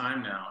long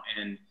time now,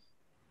 and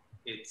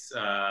it's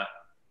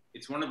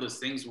one of those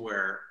things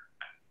where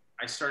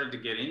I started to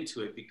get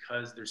into it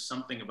because there's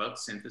something about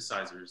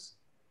synthesizers.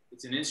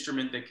 It's an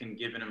instrument that can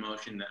give an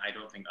emotion that I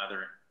don't think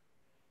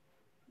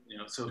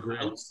so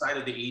outside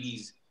of the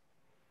 80s,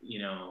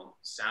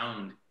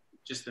 sound,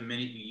 just the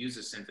minute you use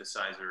a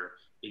synthesizer,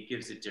 it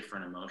gives a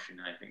different emotion.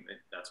 And I think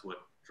that's what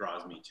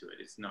draws me to it.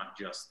 It's not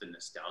just the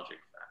nostalgic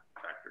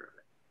factor of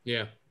it.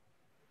 Yeah.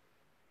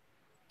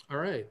 All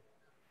right.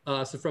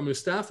 So from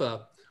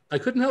Mustafa, I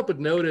couldn't help but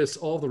notice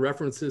all the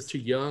references to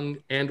Young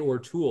and or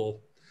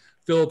Tool.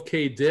 Philip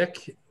K.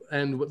 Dick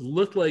and what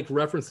looked like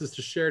references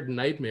to shared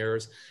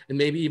nightmares and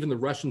maybe even the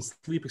Russian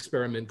sleep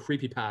experiment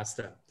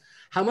creepypasta.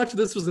 How much of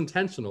this was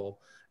intentional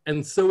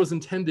and so was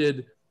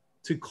intended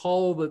to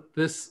call that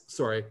this,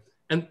 sorry,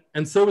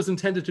 and so was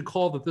intended to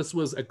call that this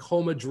was a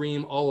coma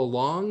dream all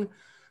along,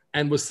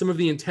 and was some of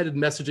the intended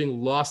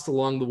messaging lost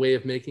along the way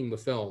of making the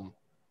film?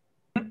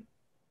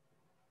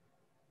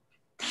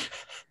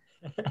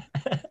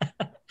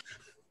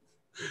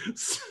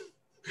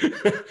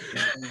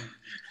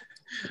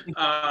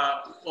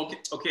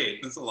 Okay.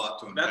 That's a lot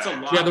to unpack. That's a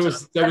lot. Yeah,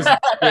 there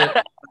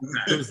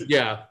was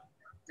yeah.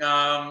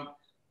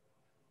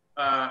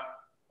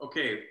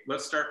 Okay,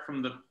 let's start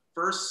from the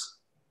first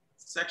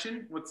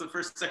section. What's the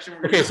first section?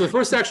 Okay, so the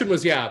first section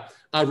was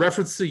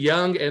reference to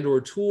Young and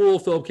or Tool,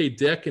 Philip K.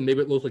 Dick, and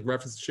maybe it looked like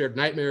reference to shared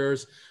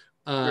nightmares.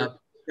 So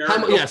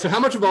how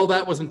much of all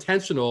that was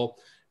intentional,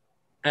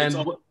 and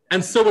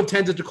so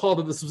intended to call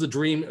that this was a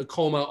dream, a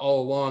coma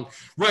all along?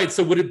 Right.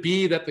 So would it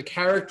be that the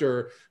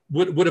character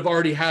would have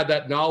already had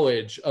that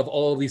knowledge of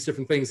all these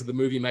different things that the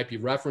movie might be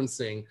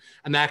referencing,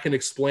 and that can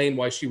explain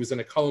why she was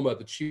in a coma,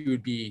 that she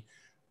would be,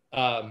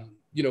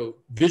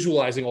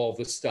 visualizing all of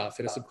this stuff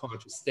in a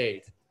subconscious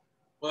state?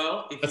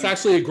 Well,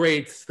 that's a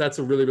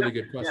really, really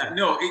good question. Yeah,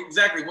 no,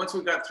 exactly. Once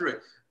we got through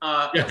it.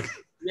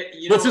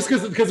 It's just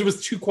because it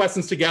was two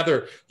questions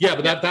together. Yeah,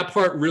 but that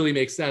part really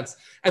makes sense.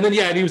 And then,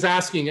 and he was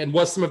asking, and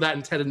was some of that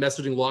intended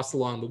messaging lost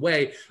along the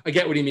way? I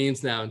get what he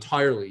means now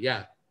entirely.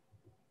 Yeah.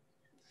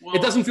 Well,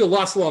 it doesn't feel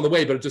lost along the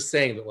way, but it's just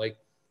saying that,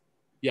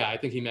 I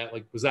think he meant,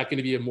 was that going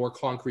to be a more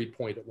concrete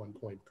point at one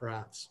point,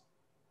 perhaps?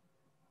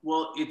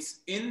 Well,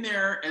 it's in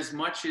there as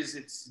much as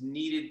it's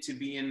needed to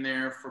be in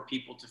there for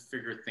people to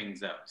figure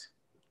things out.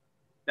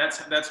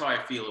 That's how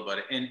I feel about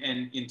it.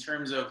 And in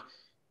terms of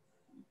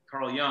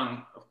Carl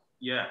Jung,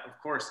 of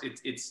course,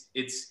 it's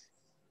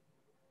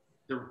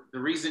the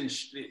reason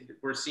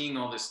we're seeing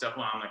all this stuff.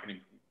 Well, I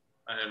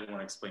don't want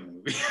to explain the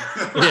movie.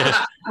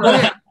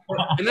 Yeah.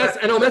 And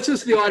that's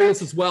just the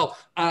audience as well.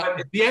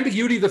 The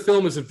ambiguity of the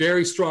film is a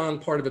very strong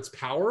part of its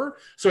power.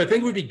 So I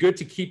think it would be good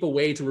to keep a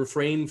way to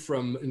refrain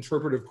from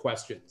interpretive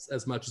questions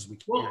as much as we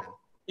can. Well,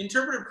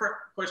 interpretive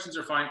questions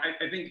are fine.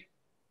 I think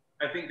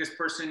this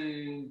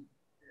person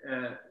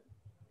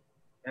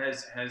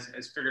has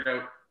figured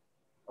out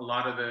a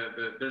lot of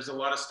there's a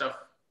lot of stuff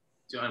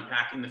to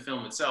unpack in the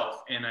film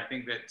itself, and I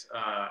think that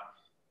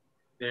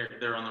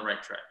they're on the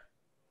right track.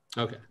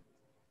 Okay.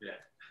 Yeah.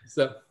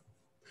 So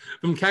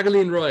from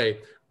Carlee and Roy,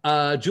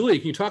 Julie,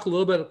 can you talk a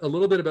little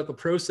bit about the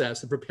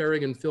process of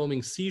preparing and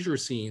filming seizure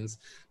scenes,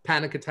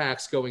 panic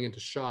attacks going into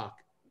shock?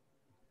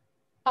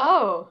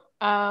 Oh,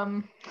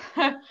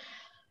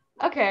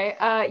 okay.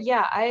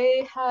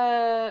 I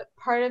had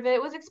part of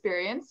it was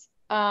experience.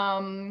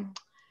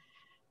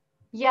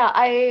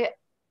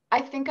 I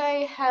think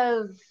I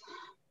have,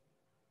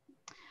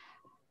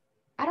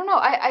 I don't know.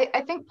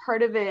 I think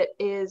part of it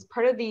is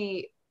part of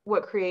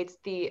what creates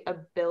the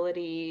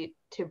ability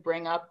to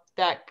bring up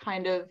that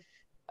kind of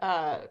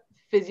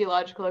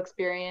physiological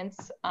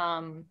experience,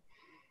 and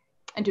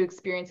to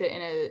experience it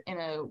in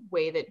a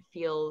way that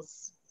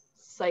feels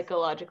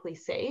psychologically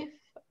safe,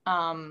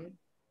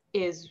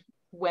 is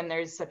when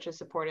there's such a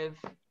supportive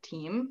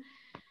team.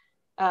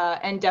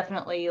 And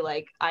definitely,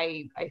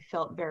 I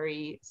felt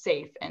very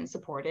safe and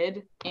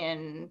supported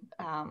in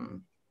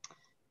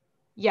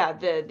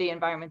the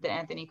environment that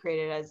Anthony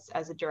created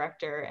as a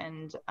director.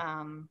 And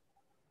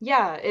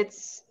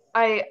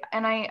I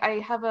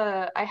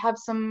have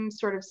some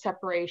sort of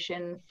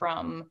separation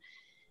from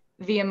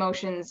the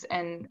emotions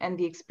and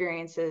the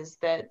experiences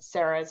that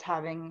Sarah is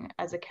having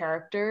as a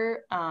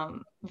character,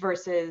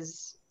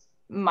 versus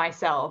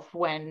myself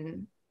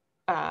when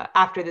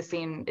after the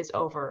scene is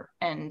over.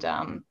 And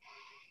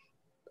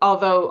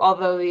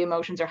although the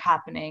emotions are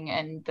happening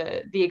and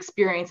the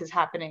experience is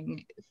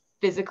happening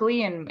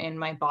physically in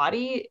my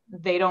body,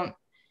 they don't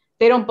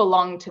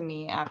belong to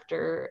me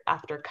after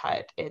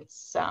cut.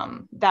 It's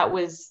that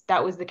was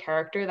the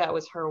character, that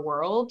was her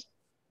world,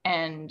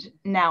 and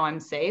now I'm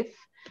safe.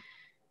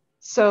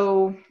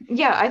 So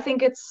I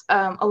think it's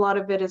a lot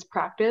of it is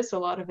practice, a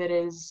lot of it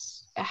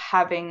is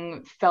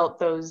having felt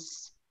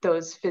those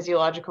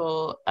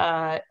physiological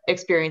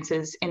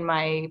experiences in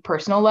my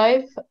personal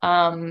life.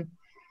 And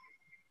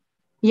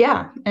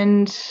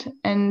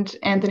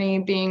Anthony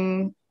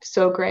being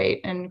so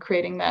great and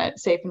creating that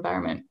safe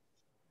environment.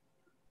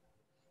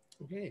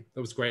 Okay,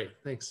 that was great.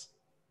 Thanks.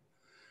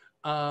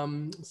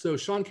 So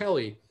Sean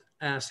Kelly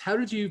asked, how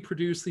did you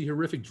produce the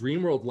horrific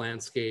Dreamworld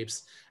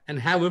landscapes, and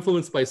how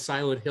influenced by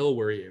Silent Hill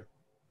were you?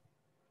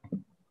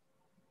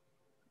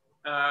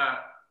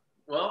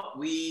 Well,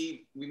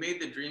 we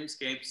made the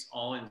dreamscapes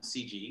all in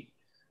CG.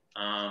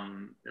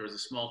 There was a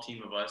small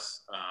team of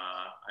us.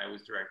 I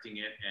was directing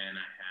it, and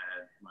I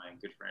had my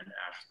good friend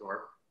Ash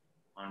Thorpe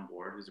on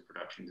board, who's a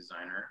production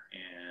designer,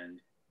 and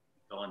a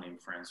fellow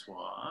named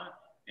Francois,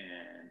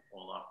 and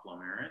Olaf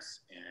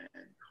Blamaris,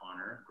 and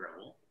Connor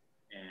Grevel.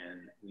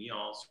 And we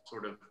all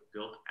sort of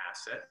built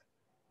asset.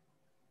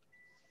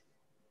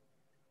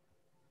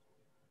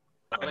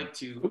 I like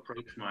to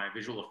approach my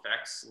visual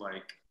effects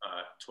like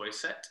a toy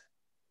set.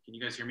 Can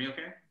you guys hear me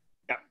okay?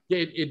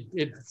 Yeah,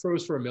 it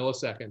froze for a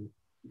millisecond.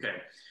 Okay.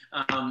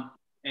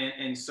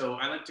 And so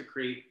I like to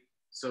create,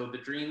 so the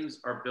dreams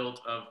are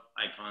built of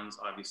icons,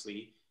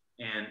 obviously.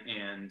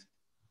 And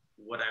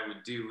what I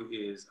would do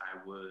is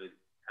I would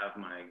have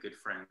my good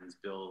friends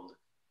build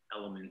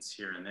elements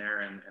here and there,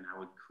 and I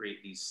would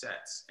create these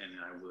sets, and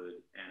I would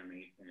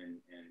animate and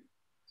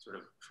sort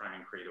of try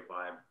and create a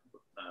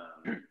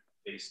vibe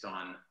based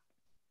on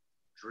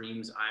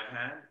dreams I've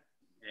had.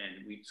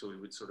 And we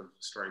would sort of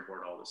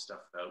storyboard all this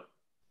stuff out.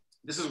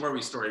 This is where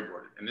we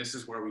storyboarded, and this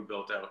is where we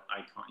built out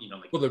icon,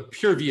 like. Well, the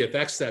pure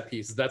VFX set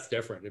pieces, that's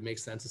different. It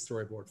makes sense to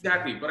storyboard.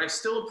 Exactly, but I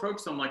still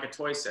approach them like a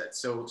toy set.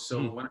 So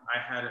when I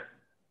had a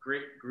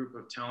great group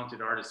of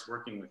talented artists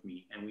working with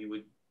me, and we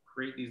would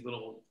create these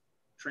little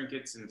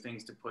trinkets and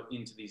things to put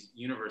into these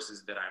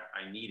universes that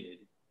I needed,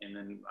 and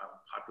then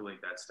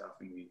populate that stuff,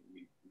 and we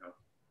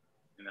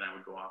and then I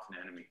would go off and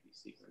animate these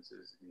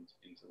sequences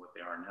into what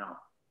they are now.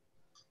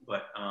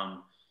 But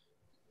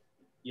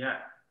yeah,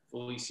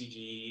 fully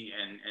CG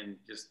and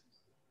just,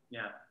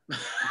 yeah.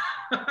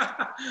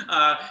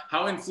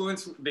 How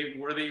influenced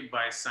were they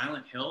by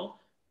Silent Hill?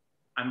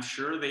 I'm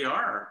sure they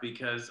are,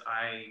 because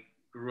I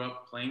grew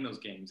up playing those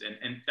games,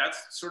 and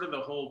that's sort of the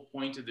whole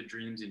point of the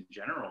dreams in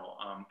general.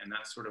 And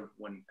that's sort of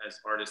when, as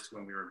artists,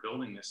 when we were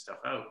building this stuff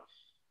out,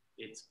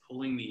 it's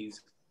pulling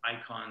these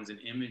icons and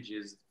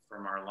images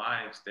from our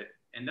lives that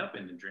end up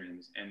in the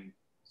dreams and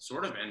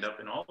sort of end up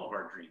in all of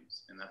our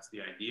dreams. And that's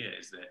the idea,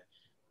 is that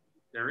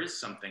there is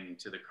something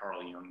to the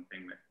Carl Jung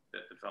thing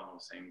that the fellow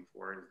was saying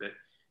before, is that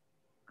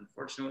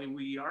unfortunately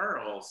we are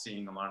all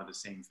seeing a lot of the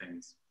same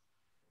things.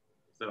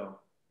 So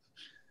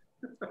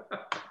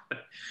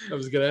that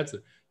was a good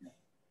answer.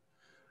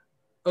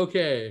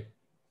 Okay,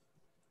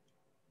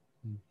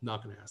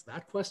 not going to ask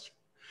that question.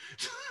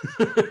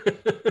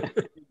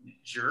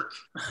 Jerk.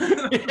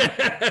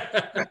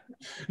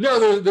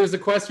 No, there's a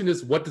question,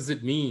 is what does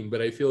it mean?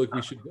 But I feel like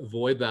we should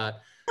avoid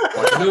that.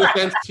 No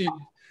offense to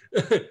you.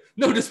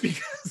 No, just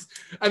because,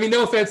 I mean,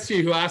 no offense to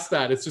you who asked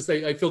that. It's just,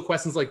 I feel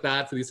questions like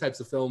that for these types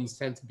of films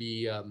tend to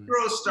be 0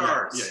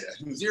 stars.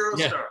 Yeah. 0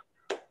 stars.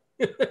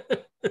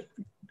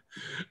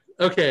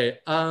 Okay.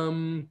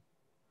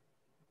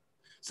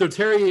 So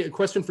Terry, a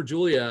question for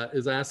Julia,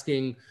 is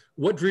asking,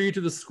 what drew you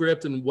to the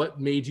script and what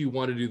made you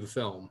want to do the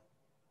film?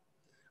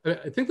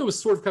 I think that was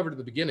sort of covered at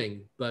the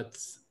beginning, but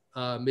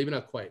maybe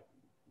not quite.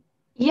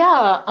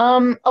 Yeah,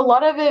 a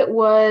lot of it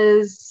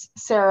was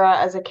Sarah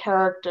as a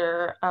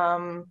character,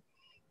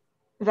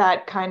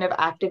 that kind of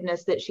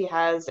activeness that she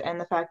has, and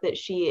the fact that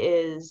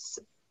she's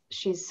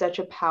such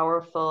a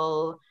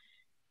powerful,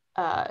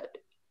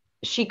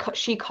 she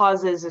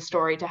causes a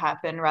story to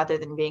happen rather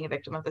than being a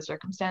victim of the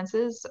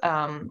circumstances.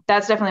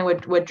 That's definitely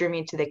what drew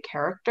me to the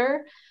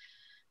character.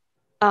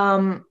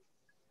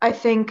 I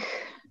think,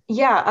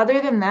 yeah,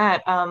 other than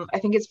that, I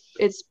think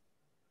it's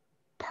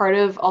part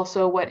of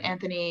also what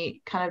Anthony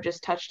kind of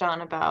just touched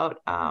on about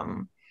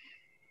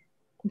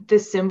the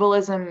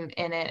symbolism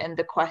in it and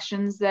the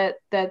questions that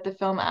the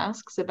film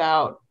asks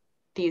about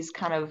these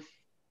kind of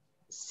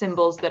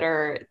symbols that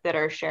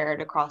are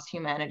shared across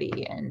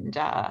humanity. And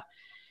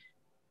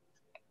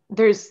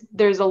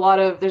there's a lot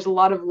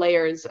of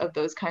layers of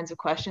those kinds of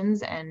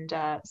questions and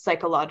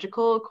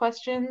psychological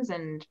questions.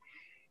 And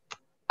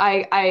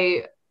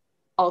I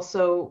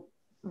also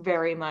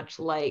very much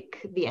like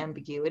the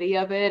ambiguity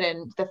of it,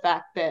 and the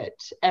fact that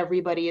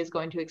everybody is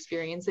going to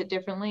experience it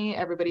differently.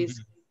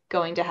 Everybody's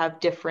going to have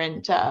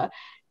different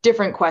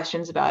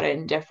questions about it,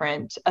 and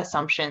different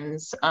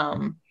assumptions,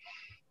 and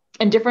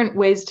different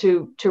ways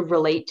to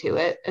relate to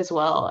it as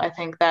well. I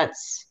think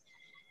that's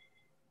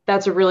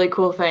a really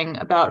cool thing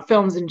about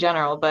films in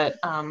general. But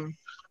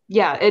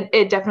yeah,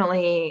 that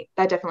definitely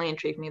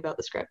intrigued me about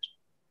the script.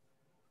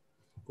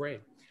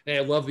 Great. And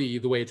I love the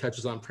way it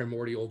touches on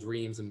primordial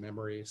dreams and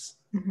memories.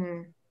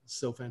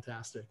 So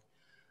fantastic.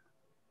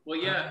 Well,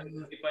 yeah,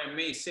 if I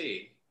may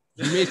say.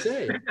 You may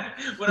say.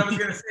 What I was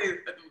going to say,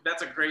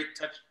 that's a great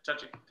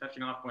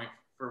touching off point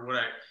for what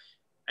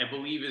I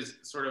believe is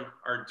sort of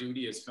our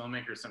duty as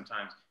filmmakers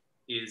sometimes,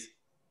 is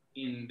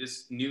in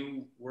this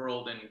new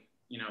world and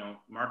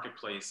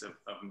marketplace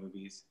of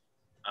movies.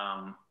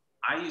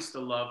 I used to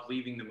love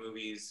leaving the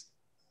movies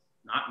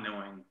not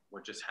knowing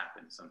what just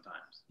happened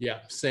sometimes. Yeah,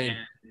 same.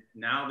 And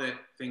now that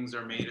things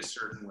are made a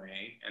certain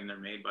way, and they're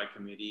made by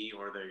committee,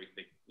 or they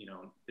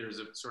there's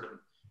a sort of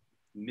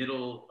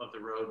middle of the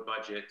road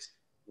budget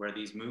where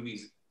these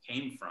movies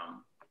came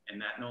from,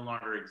 and that no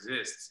longer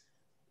exists.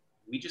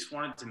 We just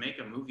wanted to make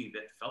a movie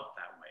that felt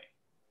that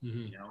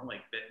way.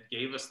 Like that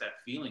gave us that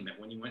feeling that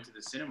when you went to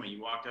the cinema,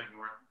 you walked out, you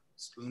weren't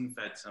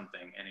spoon-fed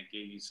something, and it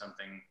gave you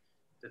something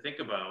to think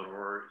about,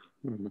 or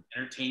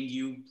entertained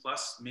you,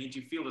 plus made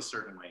you feel a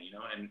certain way,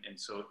 and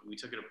so we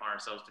took it upon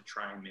ourselves to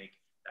try and make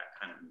that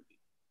kind of movie.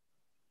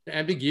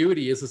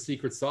 Ambiguity is a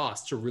secret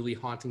sauce to really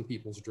haunting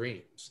people's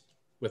dreams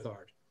with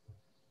art.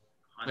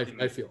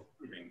 I feel.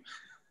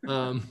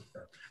 So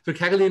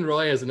Carlee and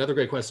Roy has another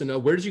great question.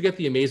 Where did you get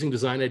the amazing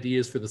design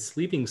ideas for the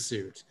sleeping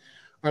suit?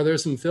 Are there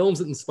some films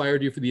that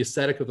inspired you for the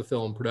aesthetic of the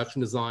film,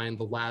 production design,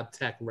 the lab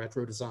tech,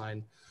 retro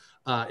design,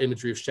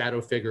 imagery of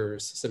shadow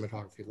figures,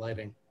 cinematography,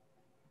 lighting?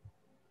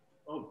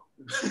 Oh,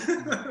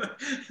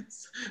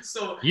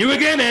 so you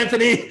again,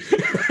 Anthony.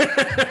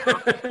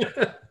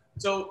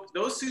 So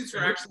those suits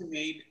were actually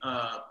made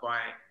by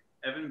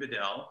Evan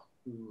Bedell,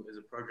 who is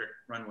a Project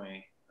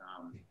Runway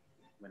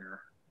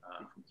winner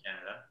from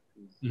Canada.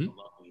 He's a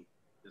lovely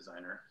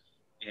designer,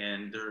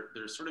 and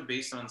they're sort of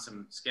based on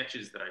some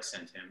sketches that I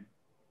sent him.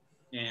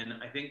 And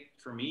I think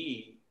for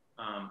me,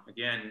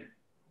 again,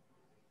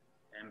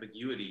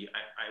 ambiguity.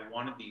 I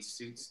wanted these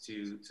suits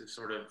to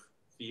sort of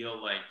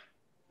feel like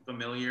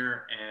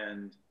familiar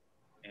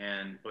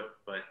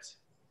but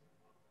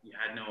you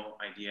had no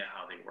idea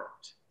how they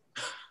worked.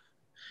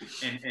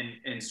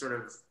 and sort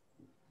of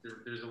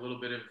there's a little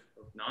bit of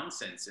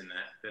nonsense in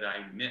that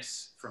I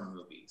miss from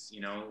movies.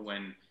 You know,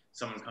 when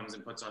someone comes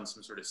and puts on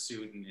some sort of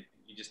suit and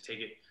you just take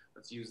it.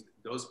 Let's use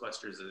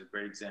Ghostbusters as a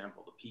great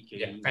example. The PKE.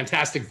 Yeah,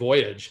 Fantastic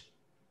Voyage.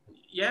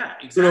 Yeah,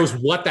 exactly. Who knows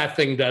what that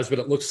thing does, but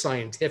it looks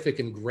scientific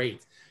and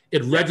great.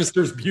 It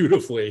registers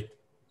beautifully.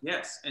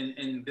 Yes,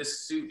 and this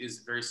suit is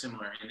very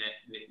similar in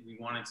that we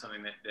wanted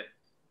something that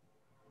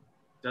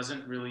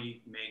doesn't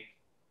really make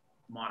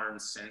modern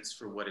sense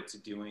for what it's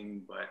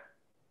doing, but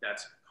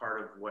that's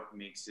part of what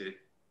makes it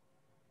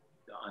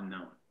the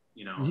unknown,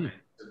 you know, and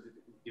so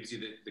it gives you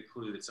the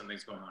clue that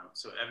something's going on.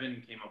 So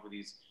Evan came up with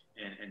these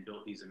and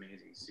built these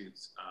amazing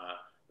suits,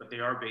 but they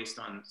are based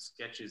on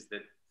sketches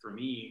that, for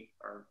me,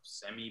 are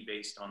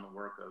semi-based on the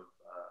work of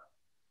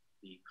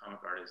the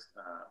comic artist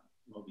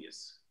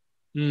Mobius.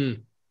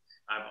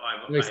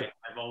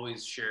 I've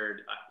always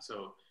shared.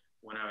 So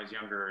when I was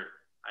younger,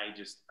 I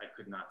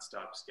could not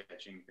stop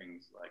sketching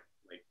things like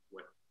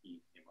what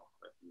he came up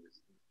with. He was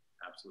an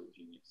absolute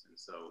genius, and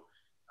so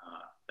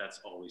that's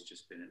always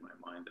just been in my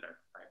mind. That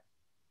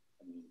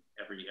I mean,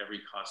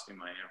 every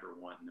costume I ever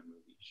want in a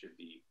movie should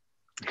be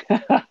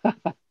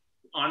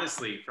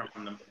honestly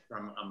from a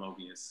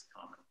Mobius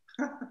comic.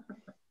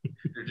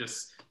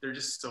 they're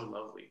just so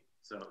lovely.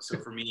 So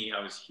for me,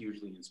 I was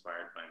hugely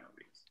inspired by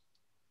Mobius.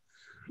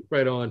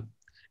 Right on.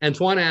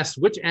 Antoine asks,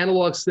 which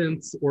analog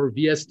synths or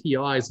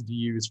VSTIs did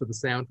you use for the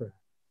soundtrack?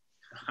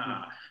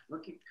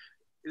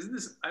 Isn't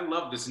this? I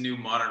love this new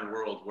modern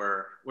world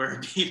where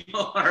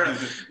people are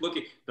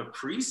looking. The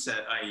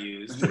preset I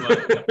used.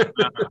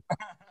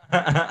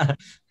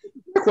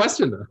 Good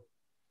question though.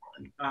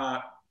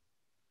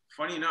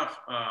 Funny enough,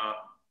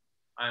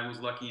 I was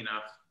lucky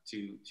enough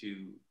to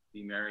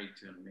be married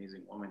to an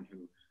amazing woman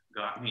who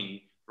got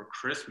me for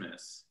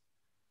Christmas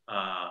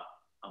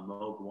a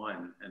Moog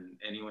 1, and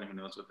anyone who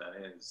knows what that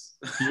is,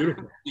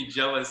 be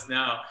jealous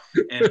now.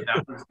 And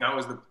that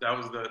was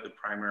the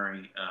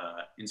primary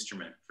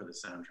instrument for the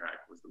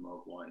soundtrack, was the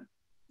Moog 1.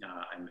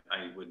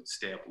 I would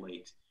stay up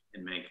late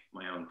and make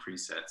my own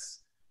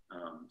presets.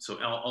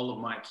 So all of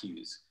my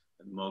cues,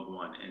 the Moog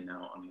 1, and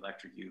now on the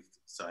Electric Youth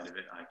side of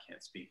it, I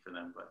can't speak for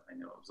them, but I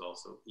know it was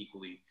also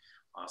equally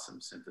awesome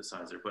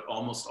synthesizer. But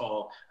almost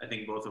all, I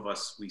think both of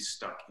us, we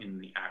stuck in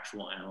the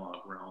actual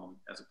analog realm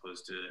as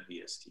opposed to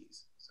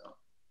VSTs. So.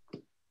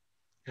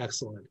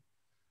 Excellent.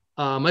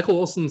 Michael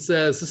Olson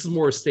says, this is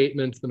more a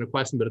statement than a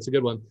question, but it's a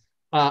good one.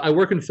 I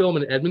work in film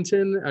in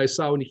Edmonton. I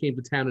saw when you came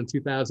to town in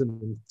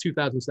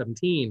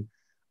 2017.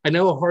 I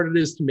know how hard it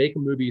is to make a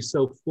movie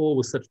so full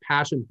with such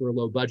passion for a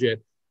low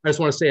budget. I just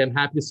want to say I'm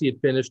happy to see it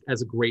finished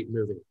as a great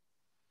movie.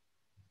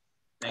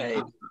 Thank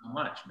you so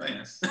much.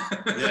 Thanks.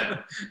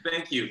 Yeah.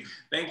 Thank you.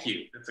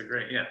 That's a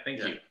great,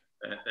 thank you.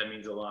 That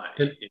means a lot.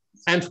 And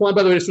Antoine,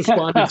 by the way, just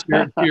responded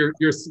to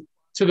your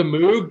to the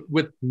Moog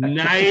with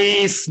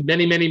nice,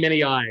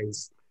 many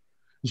eyes.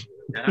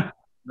 Yeah,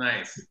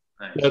 nice.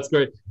 That's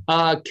great.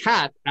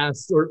 Kat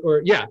asks,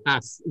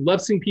 asks,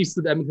 love seeing pieces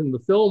of Edmonton in the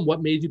film.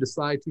 What made you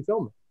decide to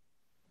film it?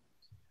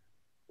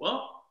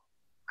 Well,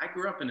 I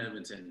grew up in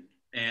Edmonton,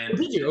 and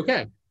did you?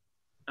 Okay.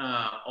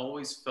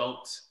 Always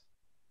felt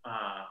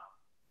a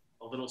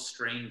little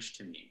strange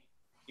to me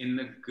in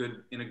a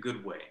good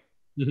way,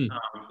 in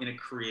a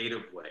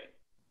creative way.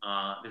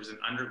 There's an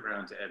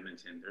underground to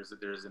Edmonton.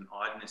 There's an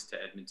oddness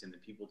to Edmonton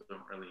that people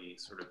don't really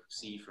sort of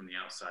see from the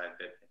outside,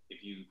 that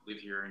if you live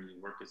here and you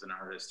work as an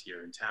artist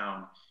here in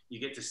town, you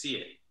get to see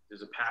it.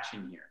 There's a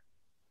passion here.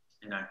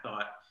 And I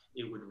thought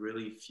it would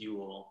really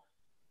fuel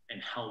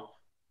and help,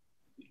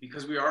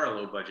 because we are a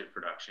low budget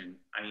production.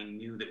 I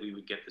knew that we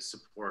would get the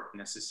support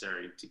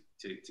necessary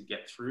to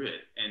get through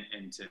it,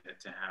 and to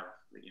have,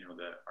 you know,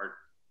 the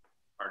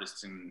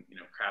artists and, you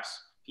know,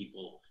 crafts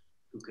people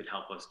who could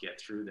help us get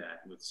through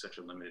that with such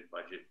a limited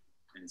budget.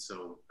 And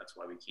so that's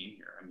why we came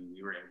here. I mean,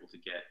 we were able to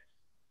get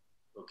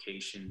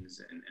locations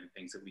and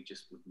things that we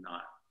just would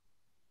not,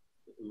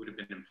 it would have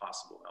been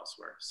impossible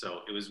elsewhere.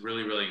 So it was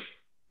really, really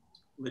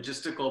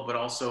logistical, but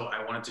also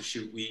I wanted to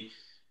shoot, the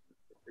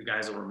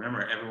guys will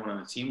remember, everyone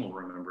on the team will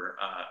remember,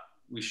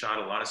 we shot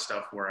a lot of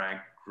stuff where I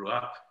grew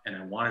up, and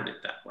I wanted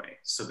it that way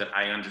so that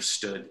I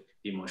understood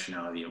the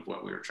emotionality of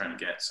what we were trying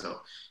to get.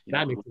 So, you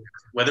know,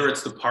 whether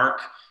it's the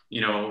park, you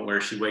know, where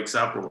she wakes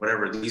up or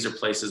whatever, these are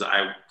places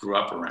I grew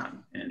up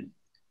around. And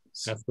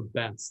That's the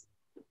best.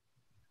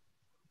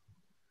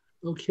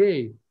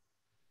 Okay.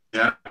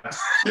 Yeah.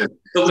 The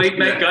late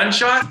night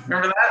gunshot.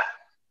 Remember that?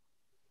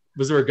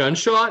 Was there a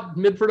gunshot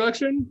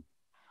mid-production?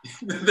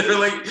 They're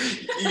like,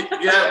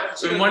 yeah.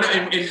 One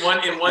night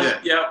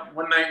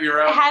we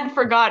were I out. had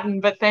forgotten,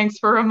 but thanks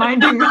for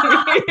reminding me. We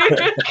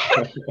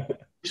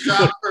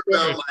shot for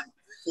about like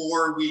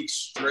 4 weeks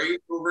straight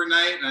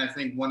overnight, and I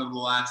think one of the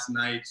last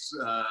nights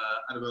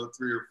at about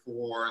 3 or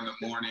 4 in the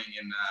morning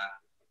in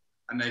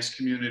a nice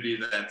community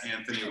that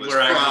Anthony was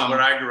where from. Where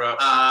I grew up.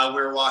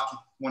 We were walking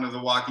one of the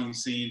walking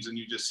scenes, and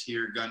you just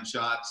hear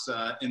gunshots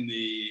in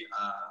the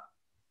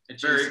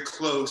very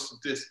close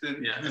distance.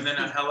 Yeah, and then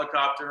a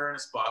helicopter and a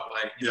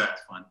spotlight. Yeah,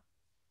 it's fun.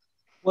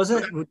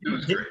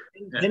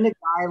 Didn't a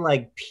guy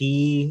like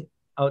pee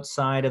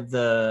outside of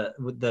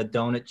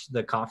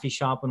the coffee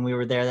shop when we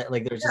were there? That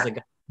like there's just like a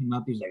guy came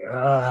up, he's like,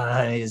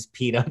 he just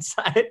peed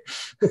outside.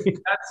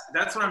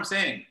 That's what I'm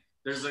saying.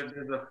 There's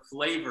a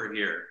flavor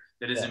here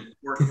that is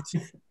important.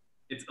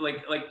 It's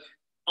like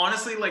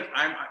honestly, like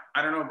I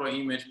don't know about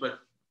you, Mitch,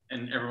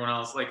 and everyone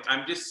else, like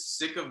I'm just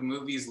sick of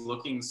movies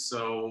looking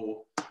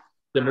so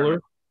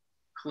similar,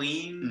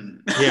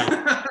 clean.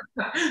 Yeah.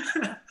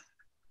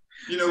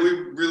 You know, we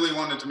really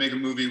wanted to make a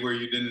movie where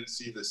you didn't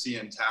see the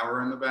CN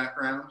Tower in the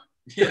background.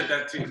 Yeah,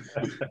 that too.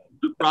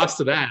 Props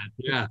to that.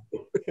 Yeah.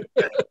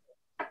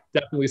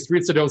 Definitely.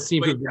 Streets that don't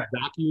seem to have been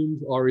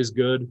vacuumed, always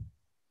good.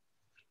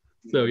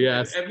 So,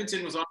 yes.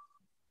 Edmonton was on.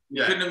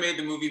 You couldn't have made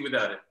the movie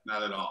without it.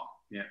 Not at all.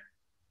 Yeah.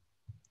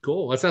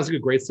 Cool. That sounds like a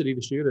great city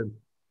to shoot in.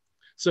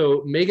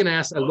 So, Megan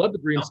asks, I love the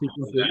dream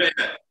sequences.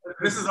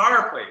 This is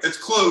our place. It's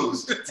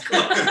closed.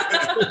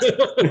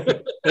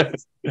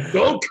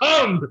 Don't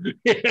come.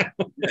 Yeah.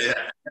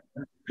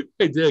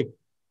 I dig.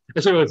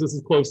 So this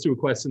is close to a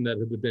question that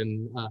had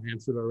been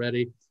answered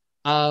already.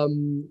 So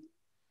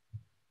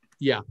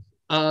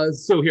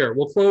here,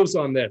 we'll close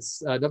on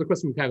this. Another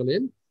question from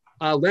Carlee.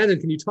 Landon,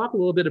 can you talk a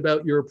little bit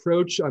about your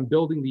approach on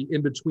building the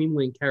in-between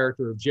link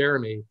character of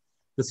Jeremy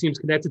that seems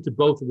connected to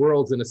both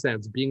worlds in a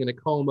sense, being in a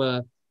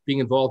coma, being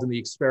involved in the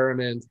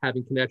experiment,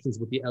 having connections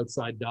with the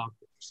outside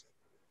doctors?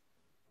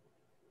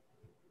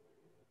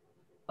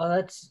 Oh,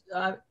 that's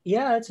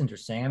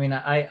interesting. I mean,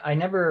 I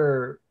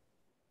never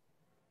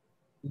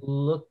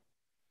looked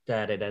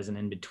at it as an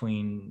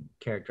in-between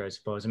character, I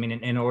suppose. I mean,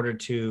 in order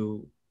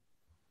to,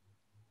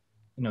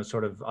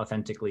 sort of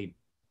authentically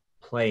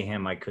play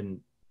him, I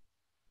couldn't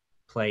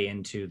play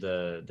into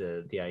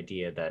the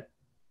idea that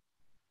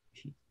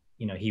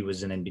he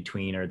was an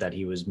in-between, or that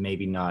he was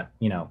maybe not,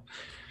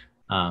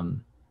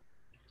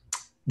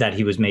 that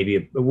he was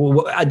maybe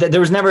there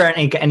was never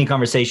any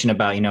conversation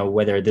about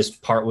whether this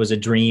part was a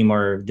dream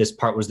or this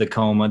part was the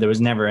coma. There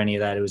was never any of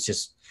that. It was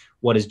just,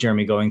 what is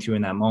Jeremy going through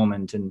in that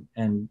moment, and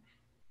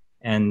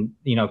kind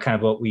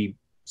of what we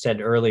said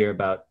earlier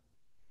about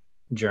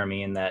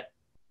Jeremy, in that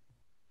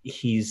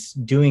he's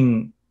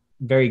doing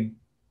very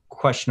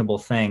questionable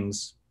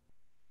things,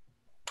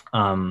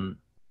 but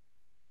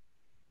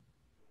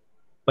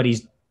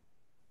he's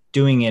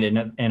doing it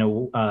in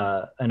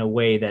a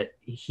way that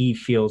he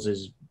feels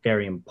is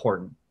very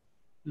important.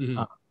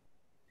 Mm-hmm.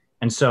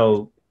 And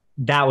so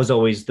that was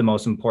always the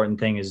most important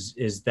thing,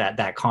 is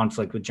that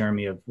conflict with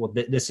Jeremy of, well,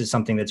 this is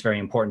something that's very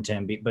important to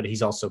him, but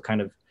he's also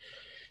kind of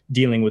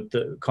dealing with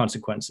the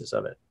consequences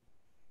of it.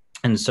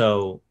 And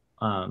so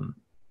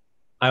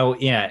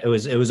it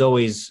was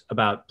always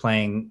about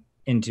playing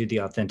into the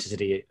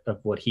authenticity of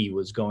what he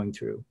was going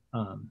through,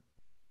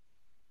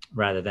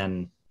 rather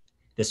than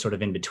this sort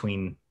of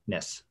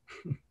in-betweenness.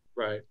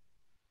 Right.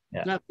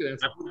 Yeah.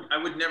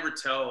 I would never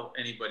tell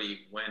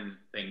anybody when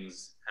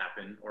things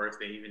happen, or if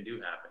they even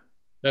do happen.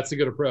 That's a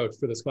good approach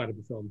for this kind of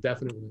a film,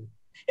 definitely.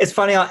 It's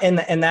funny in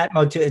that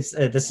mode too. It's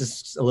this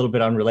is a little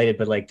bit unrelated,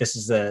 but like this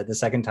is the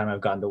second time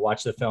I've gotten to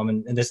watch the film,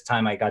 and this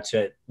time I got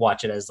to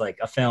watch it as like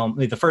a film.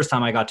 Like the first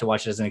time I got to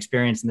watch it as an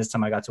experience, and this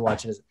time I got to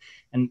watch it as,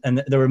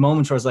 and there were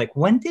moments where I was like,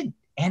 when did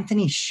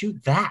Anthony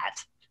shoot that?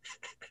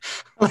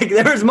 Like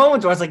there was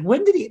moments where I was like,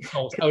 when did he?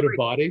 Out of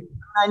body.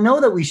 I know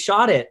that we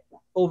shot it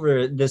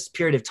over this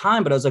period of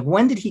time, but I was like,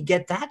 when did he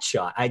get that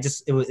shot?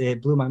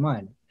 It blew my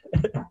mind.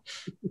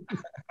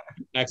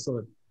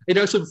 Excellent.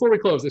 So before we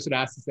close, I should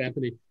ask this,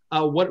 Anthony,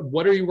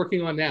 what are you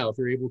working on now, if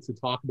you're able to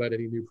talk about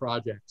any new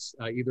projects,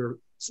 either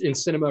in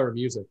cinema or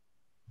music?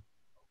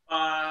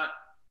 Well,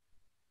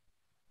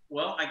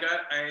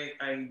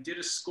 I did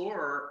a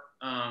score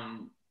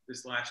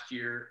this last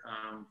year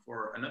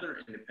for another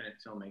independent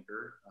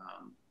filmmaker,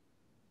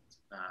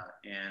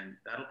 and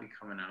that'll be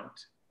coming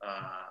out.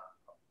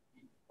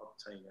 I'll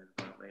tell you guys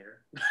about it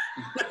later.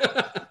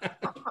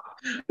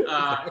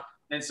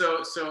 And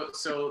so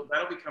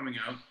that'll be coming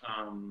out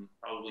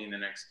probably in the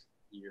next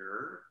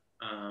year.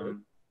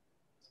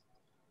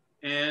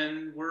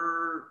 And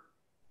we're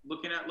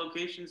looking at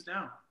locations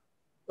now.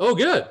 Oh,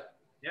 good.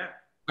 Yeah.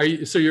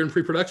 You're in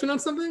pre-production on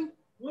something?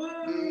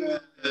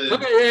 What?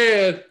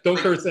 Okay, yeah. Don't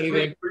curse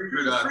anything. Pre,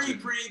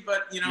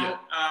 but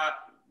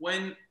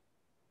when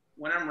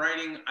I'm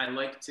writing, I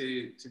like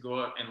to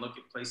go out and look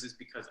at places,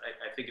 because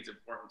I think it's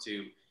important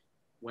to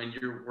when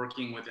you're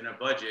working within a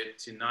budget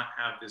to not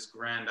have this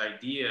grand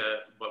idea,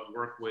 but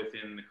work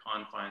within the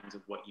confines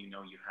of what you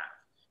know you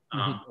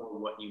have, or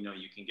what you know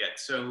you can get.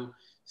 So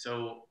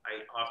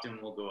I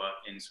often will go up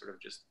and sort of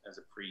just as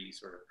a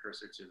sort of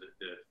cursor to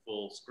the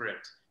full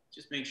script,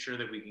 just make sure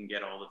that we can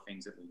get all the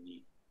things that we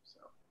need. So,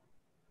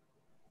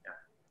 yeah.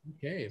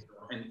 Okay.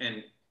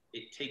 And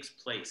it takes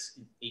place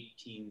in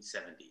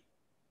 1870.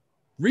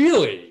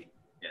 Really?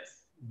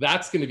 Yes.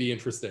 That's going to be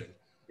interesting.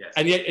 Yes.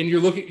 And yet, and are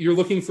you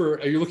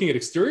looking at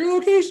exterior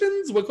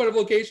locations? What kind of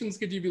locations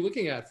could you be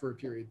looking at for a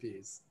period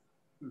piece?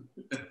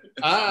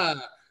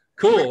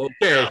 Cool.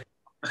 Okay.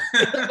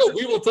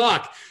 We will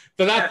talk.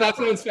 But that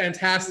sounds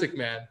fantastic,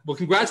 man. Well,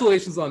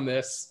 congratulations on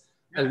this.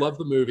 I love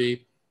the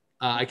movie.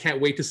 I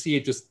can't wait to see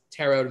it just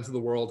tear out into the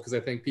world, because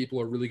I think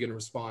people are really going to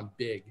respond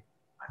big.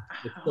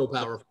 It's so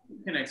powerful.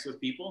 It connects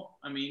with people.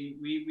 I mean,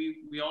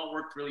 we all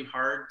worked really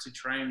hard to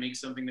try and make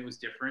something that was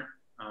different.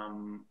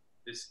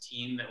 This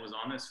team that was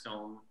on this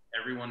film,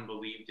 everyone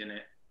believed in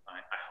it,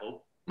 I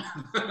hope,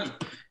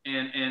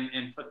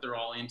 and put their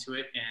all into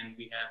it. And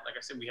we had, like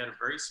I said, we had a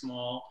very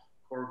small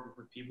core group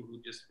of people who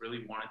just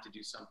really wanted to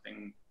do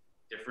something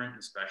different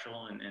and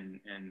special. And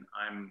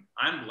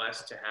I'm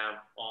blessed to have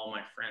all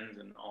my friends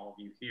and all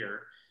of you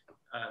here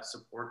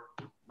support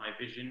my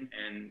vision,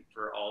 and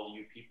for all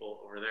you people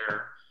over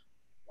there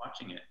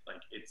watching it.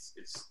 Like it's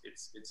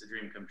a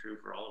dream come true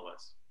for all of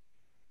us.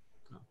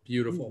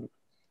 Beautiful.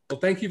 Well,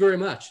 thank you very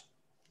much.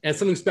 And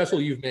something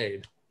special you've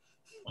made.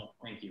 Well,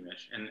 thank you,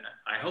 Mitch. And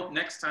I hope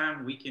next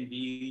time we can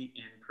be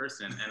in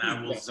person, and I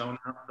will zone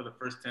out for the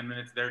first 10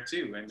 minutes there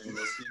too, and then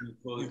we'll see me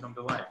slowly come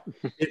to life.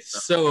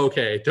 It's so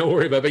okay. Don't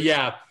worry about it. But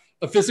yeah,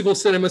 a physical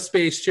cinema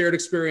space, shared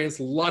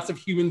experience, lots of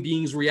human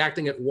beings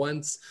reacting at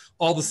once,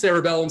 all the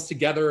cerebellums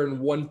together in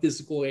one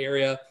physical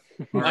area.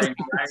 Through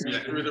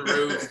the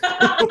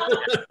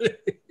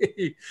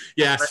roof.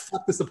 Yes,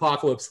 fuck this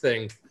apocalypse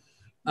thing.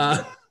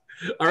 All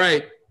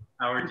right.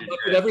 Howard, good luck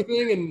with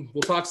everything, and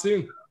we'll talk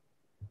soon.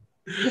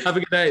 Have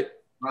a good night.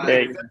 Bye.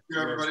 Thank you,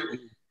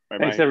 everybody.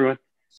 Thanks, everyone.